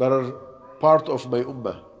there are part of my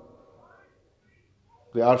ummah,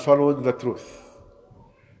 they are following the truth,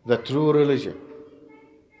 the true religion.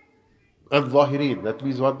 And ظاهرين, that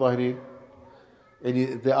means what ظاهرين?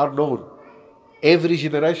 And they are known. Every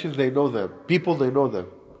generation they know them. People they know them.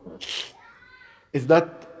 It's not,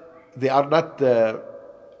 they are not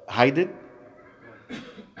hiding.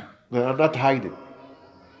 They are not hiding.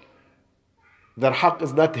 Their haqq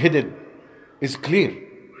is not hidden. It's clear.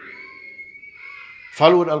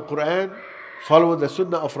 Following Al-Quran, following the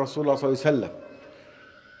Sunnah of Rasulullah sallallahu alaihi wasallam.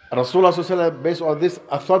 Rasulullah sallallahu alaihi wasallam, based on this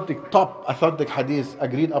authentic, top authentic hadith,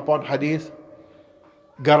 agreed upon hadith,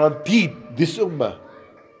 guaranteed this ummah.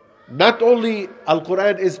 Not only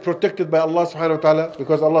Al-Quran is protected by Allah subhanahu wa ta'ala,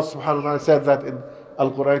 because Allah subhanahu wa ta'ala said that in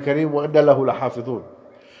Al-Quran Kareem, وَإِنَّ لَهُ لَحَافِظُونَ.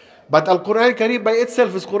 But Al-Quran Kareem by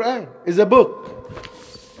itself is Quran, is a book.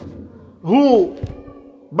 Who?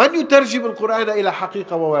 من يترجم القرآن إلى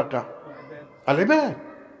حقيقة وواقع؟ العباد.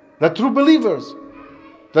 The true believers.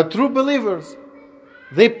 The true believers.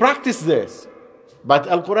 They practice this. But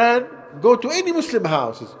Al-Quran, go to any Muslim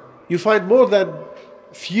houses, you find more than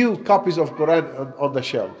few copies of Quran on the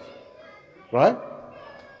shelf. Right?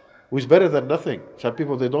 Which is better than nothing. Some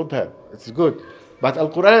people they don't have. It's good. But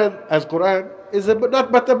Al-Quran, as Quran, is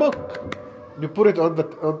not but a book. You put it on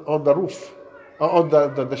the roof, on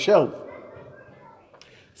the shelf.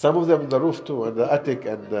 Some of them on the roof too, on the attic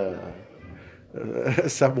and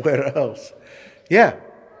somewhere else. Yeah.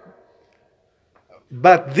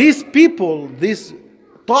 But these people, this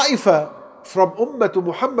ta'ifa from Ummah to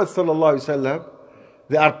Muhammad sallallahu alaihi wasallam,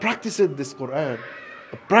 they are practicing this Quran,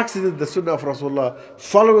 practicing the Sunnah of Rasulullah,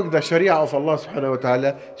 following the Sharia of Allah subhanahu wa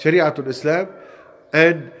ta'ala, Shari'atul Islam,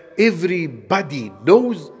 and everybody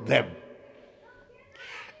knows them.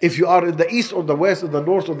 If you are in the east or the west, in the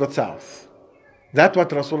north or the south, that's what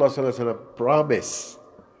Rasulullah sallallahu alaihi wasallam promised.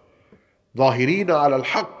 ظاهرين على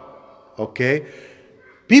الحق. Okay?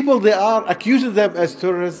 People, they are accusing them as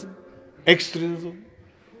terrorism, extremism,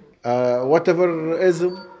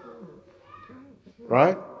 whatever-ism.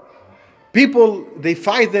 Right? People, they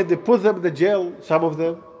fight them, they put them in the jail, some of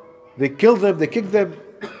them. They kill them, they kick them.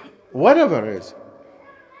 Whatever it is.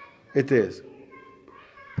 It is.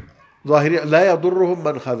 ظاهرين لا يضرهم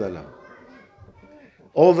من خذلهم.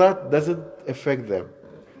 All that doesn't affect them.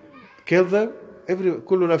 Kill them,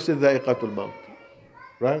 كل نفس ذائقة الموت.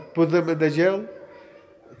 Right? Put them in the jail.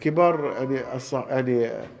 كبار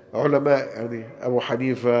يعني علماء يعني أبو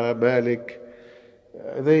حنيفة مالك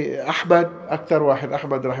أحمد أكثر واحد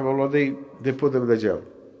أحمد رحمه الله they put them in the jail.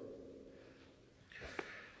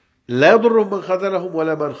 لا يضرهم من خذلهم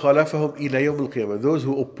ولا من خالفهم إلى يوم القيامة. Those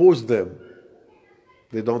who oppose them,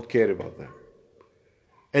 they don't care about them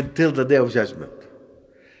until the day of judgment,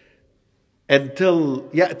 until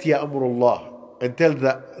يأتي أمر الله, until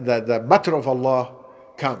the matter of Allah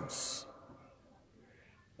comes.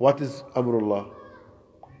 What is أمر الله?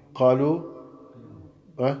 قالوا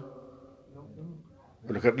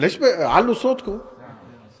ليش علوا صوتكم؟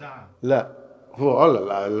 لا هو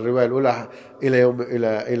قال الرواية الأولى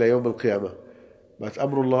إلى يوم القيامة. بس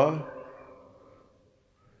أمر الله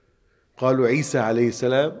قالوا عيسى عليه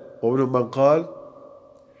السلام، ومنهم من قال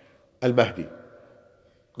المهدي،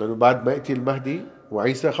 لأنه بعد ما يأتي المهدي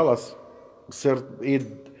وعيسى خلاص بصير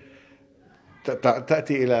إيد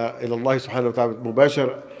تأتي إلى الله سبحانه وتعالى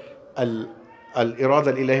مباشر.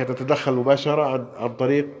 الإرادة الإلهية تتدخل مباشرة عن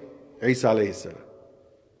طريق عيسى عليه السلام.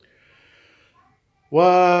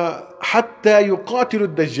 وحتى يقاتل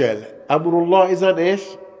الدجال. أمر الله إذن إيش؟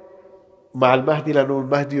 مع المهدي، لأنه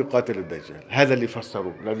المهدي يقاتل الدجال. هذا اللي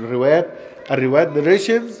فسروه، لأن الروايات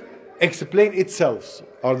narrations explain itself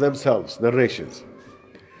or themselves narrations.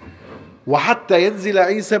 وحتى ينزل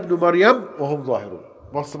عيسى ابن مريم وهم ظاهرون.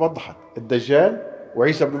 بس وضحت الدجال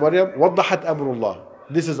وعيسى ابن مريم، وضحت أمر الله.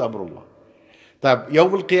 This is أمر الله. طيب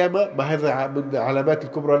يوم القيامة، ما هذا من علامات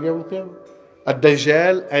الكبرى اليوم القيامة؟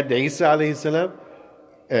 الدجال and عيسى عليه السلام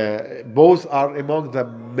both are among the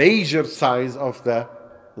major signs of the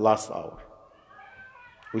last hour.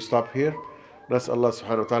 We stop here. نسأل الله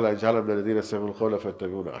سبحانه وتعالى أن يجعلنا من الذين يستمعون القول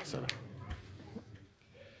فيتبعون أحسنه.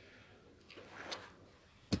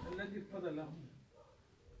 الذي ارتضى لهم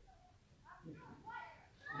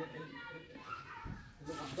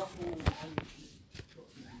أصدقوا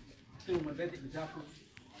المبادئ بتاعته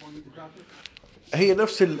هي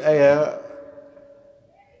نفس الآية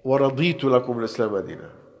ورضيت لكم الإسلام دينا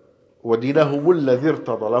ودينهم الذي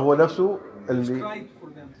ارتضى له، هو نفسه اللي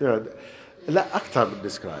يعني لا أكثر من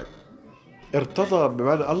describe. ارتضى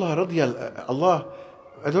بمعنى الله رضي الله.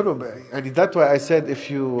 I don't know يعني that's why I said if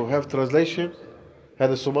you have translation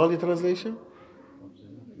هذا Somali translation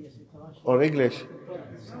or English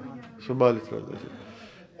Somali translation.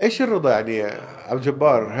 ايش الرضا يعني عبد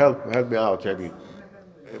الجبار؟ help me out يعني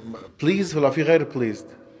please ولا في غير pleased؟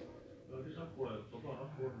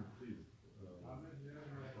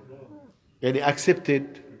 يعني accepted,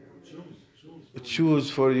 choose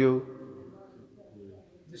for you,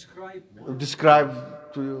 describe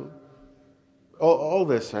to you, all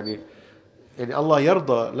this يعني الله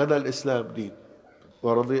يرضى لنا الإسلام دين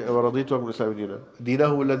ورضيت لكم الإسلام دينا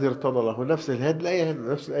دينه الذي ارتضى له. نفس هذه الآية،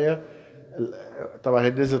 نفس الآية طبعا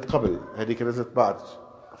هذه نزلت قبل، هذيك نزلت بعد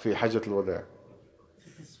في حجة الوداع.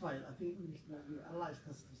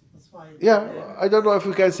 Yeah, I don't know if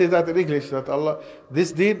we can say that in English that Allah,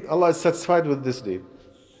 this deen, Allah is satisfied with this deen.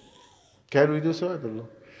 Can we do so? I don't know.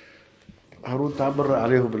 هارون تعمر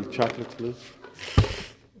عليهم بالشوكليت بليز.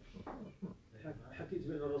 حكيت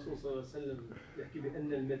بأن الرسول صلى الله عليه وسلم يحكي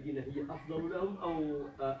بأن المدينة هي أفضل لهم أو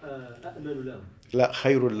أأمن لهم؟ لا،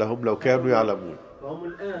 خير لهم لو كانوا يعلمون. فهم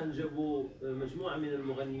الآن جابوا مجموعة من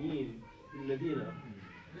المغنيين في المدينة.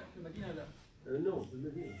 لا في المدينة لا. نو في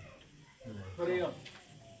المدينة. في الرياض.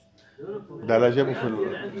 لا جابوا في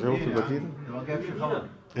المدينة.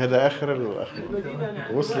 هذا آخر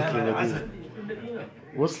وصلت للمدينة.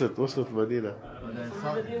 وصلت المدينة.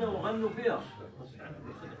 المدينة وغنوا فيها.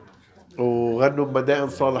 وغنوا بمدائن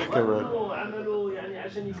صالح كمان. عملوا يعني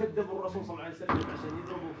عشان يكذبوا الرسول صلى الله عليه وسلم عشان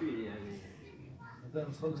يضربوا فيه يعني.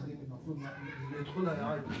 مدائن صالح دي المفروض يدخلها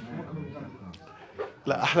عادي.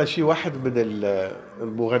 لا أحلى شيء واحد من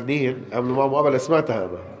المغنيين عملوا معه مقابلة سمعتها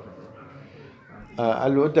أنا.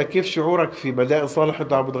 قال له أنت كيف شعورك في مدائن صالح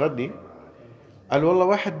أنت عم بتغني؟ قال والله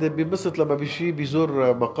واحد بينبسط لما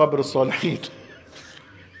بيزور مقابر الصالحين.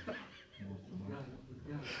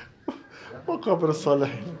 مقابر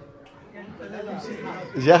الصالحين.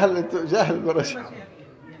 جاهل برش.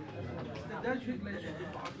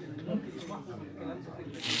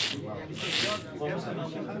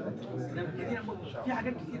 في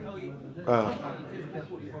حاجات كتير قوي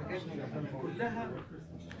كلها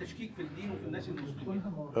تشكيك في الدين وفي الناس المسلمين.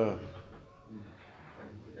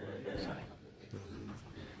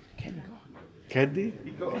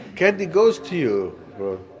 Candy goes to you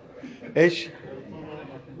bro. ايش؟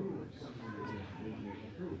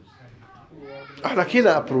 احنا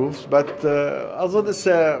كده approves but اظن it's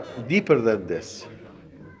deeper than this,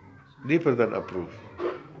 deeper than approve.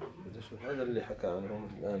 هذا اللي حكى عنهم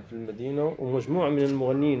الآن في المدينة ومجموعة من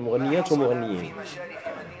المغنيين مغنيات ومغنيين.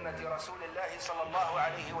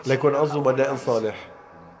 لكن قصده مدائن صالح.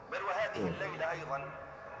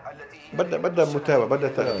 بدنا متابعة،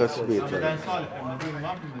 بدنا تثبيت. مدائن صالح المدينة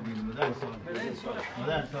ما في المدينة، مدائن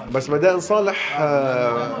صالح. بس مدائن صالح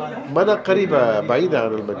منى قريبة بعيدة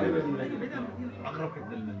عن المدينة. أقرب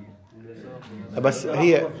من المدينة.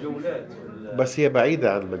 بس هي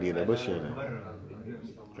بعيدة عن المدينة، مش هنا.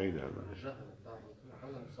 بعيدة عن المدينة.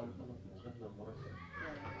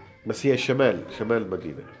 بس هي شمال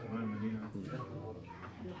المدينة.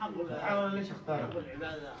 ليش اختارها؟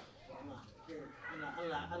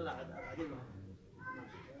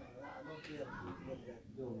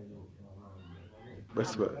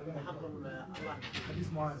 بس بقى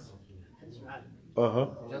حديث معاذ.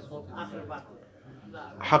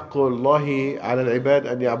 حق الله على العباد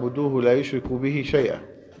أن يعبدوه لا يشركوا به شيئا،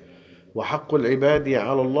 وحق العباد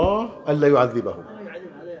على الله ألا يعذبهم.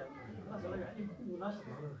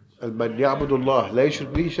 من يعبد الله لا يشرك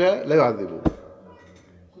به شيئا لا يعذبه.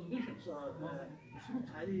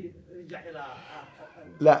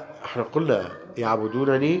 لا احنا قلنا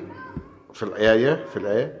يعبدونني في الآية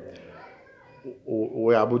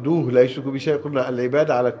ويعبدوه لا يشركوا به شيئا. قلنا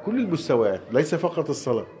العبادة على كل المستويات ليس فقط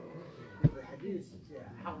الصلاة.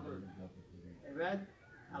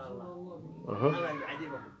 الله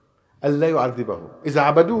يعذبهم. ألا يعذبهم إذا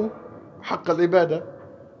عبدوه حق العبادة.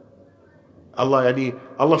 الله يعني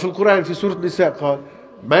الله في القرآن في سورة النساء قال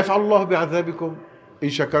ما يفعل الله بعذابكم إن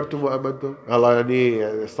شكرتم وأمنتم. الله يعني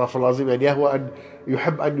استغفر الله العظيم، يعني هو أن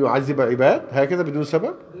يحب أن يعذب عباد هكذا بدون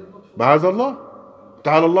سبب؟ معاذ الله،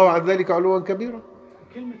 تعالى الله عن ذلك علوا كبيرا.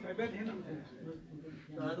 كلمة عباد هنا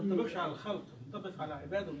ما تنطبقش على الخلق، تنطبق على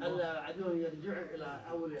عباد الله. ألا عدوهم يرجعوا إلى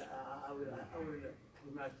أول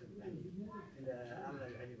ما يعني إلى الله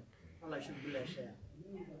يعذبهم. الله يشرك بالله شيء.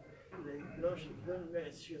 لو ما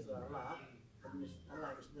يشيء الله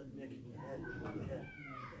يسدد منك هذا.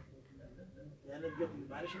 يعني بيقول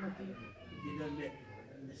معلش ما يدل لك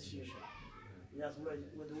الشيء. يا صبي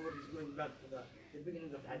ودور يسوي بعد كذا تبين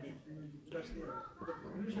إنه في حديث بس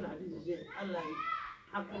مش الحديث زين. الله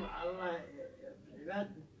حق الله العباد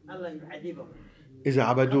الله يعذبهم إذا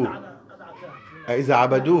عبدوه. إذا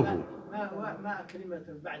عبدوه ما كلمة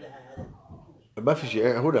بعدها هذا ما في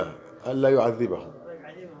شيء هنا ألا يعذبهم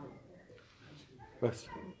بس.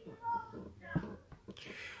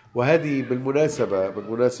 وهذه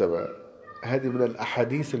بالمناسبة هذه من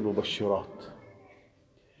الأحاديث المبشرات.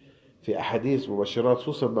 في أحاديث مبشرات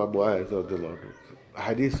خصوصا مع معاذ رضي الله عنه،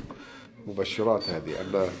 أحاديث مبشرات هذه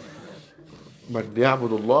أن من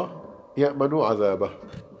يعبد الله يأمن عذابه.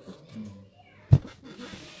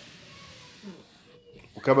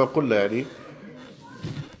 وكما قلنا يعني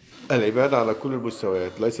العبادة على كل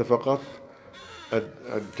المستويات، ليس فقط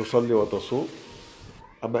أن تصلي وتصوم.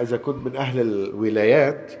 أما إذا كنت من أهل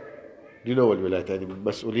الولايات دينو الولايات يعني من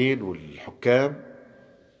المسؤولين والحكام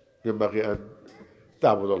ينبغي أن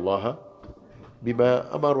تعبد الله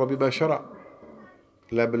بما أمر وبما شرع،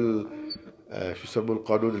 لا بال شو يسموه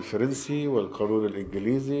القانون الفرنسي والقانون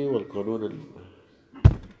الإنجليزي والقانون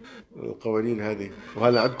القوانين هذه.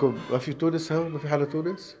 وهل عندكم ما في تونس هون؟ ما في حالة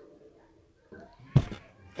تونس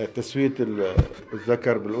تسوية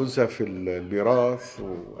الذكر بالأنثى في الميراث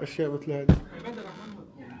وأشياء مثل هذه.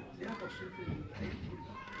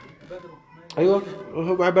 أيوة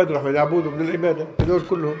هم عباد الرحمن يعبدوا من العبادة هذول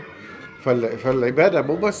كلهم. فالعبادة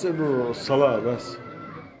مو بس إنه الصلاة بس.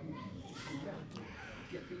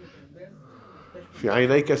 في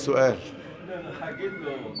عينيك سؤال. حكيت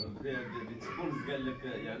له قال لك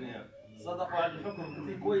يعني صدقوا على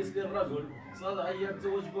الحكم كويس للرجل، صدق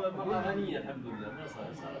يتزوج بمرأة غنية الحمد لله ما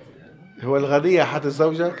صارت يعني. هو الغنية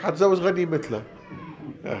حتتزوجك؟ حتزوج غني مثله.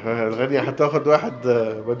 الغنية حتاخذ واحد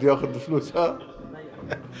بده ياخذ فلوس.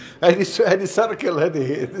 هذه سيركل،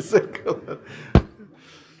 هذه سيركل.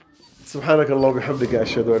 سبحانك اللهم وبحمدك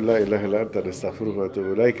أشهد أن لا إله إلا أنت نستغفرك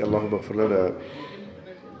ونتوب إليك. اللهم اغفر لنا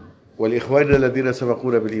ولإخواننا الذين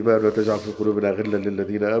سبقونا بالإيمان وتجعل في قلوبنا غلا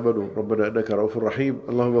للذين آمنوا ربنا إنك رؤوف رحيم.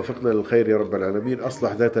 اللهم وفقنا للخير يا رب العالمين،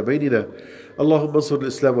 أصلح ذات بيننا. اللهم انصر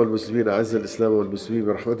الإسلام والمسلمين، أعز الإسلام والمسلمين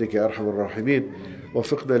برحمتك يا أرحم الراحمين.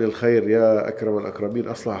 وفقنا للخير يا أكرم الأكرمين،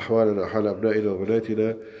 أصلح أحوالنا وحال أبنائنا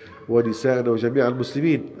وبناتنا ونسائنا وجميع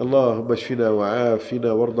المسلمين. اللهم اشفنا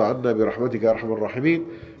وعافنا وارض عنا برحمتك يا أرحم الراحمين.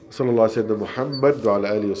 صلى الله على سيدنا محمد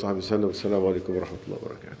وعلى آله وصحبه وسلم. السلام عليكم ورحمة الله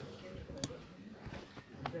وبركاته.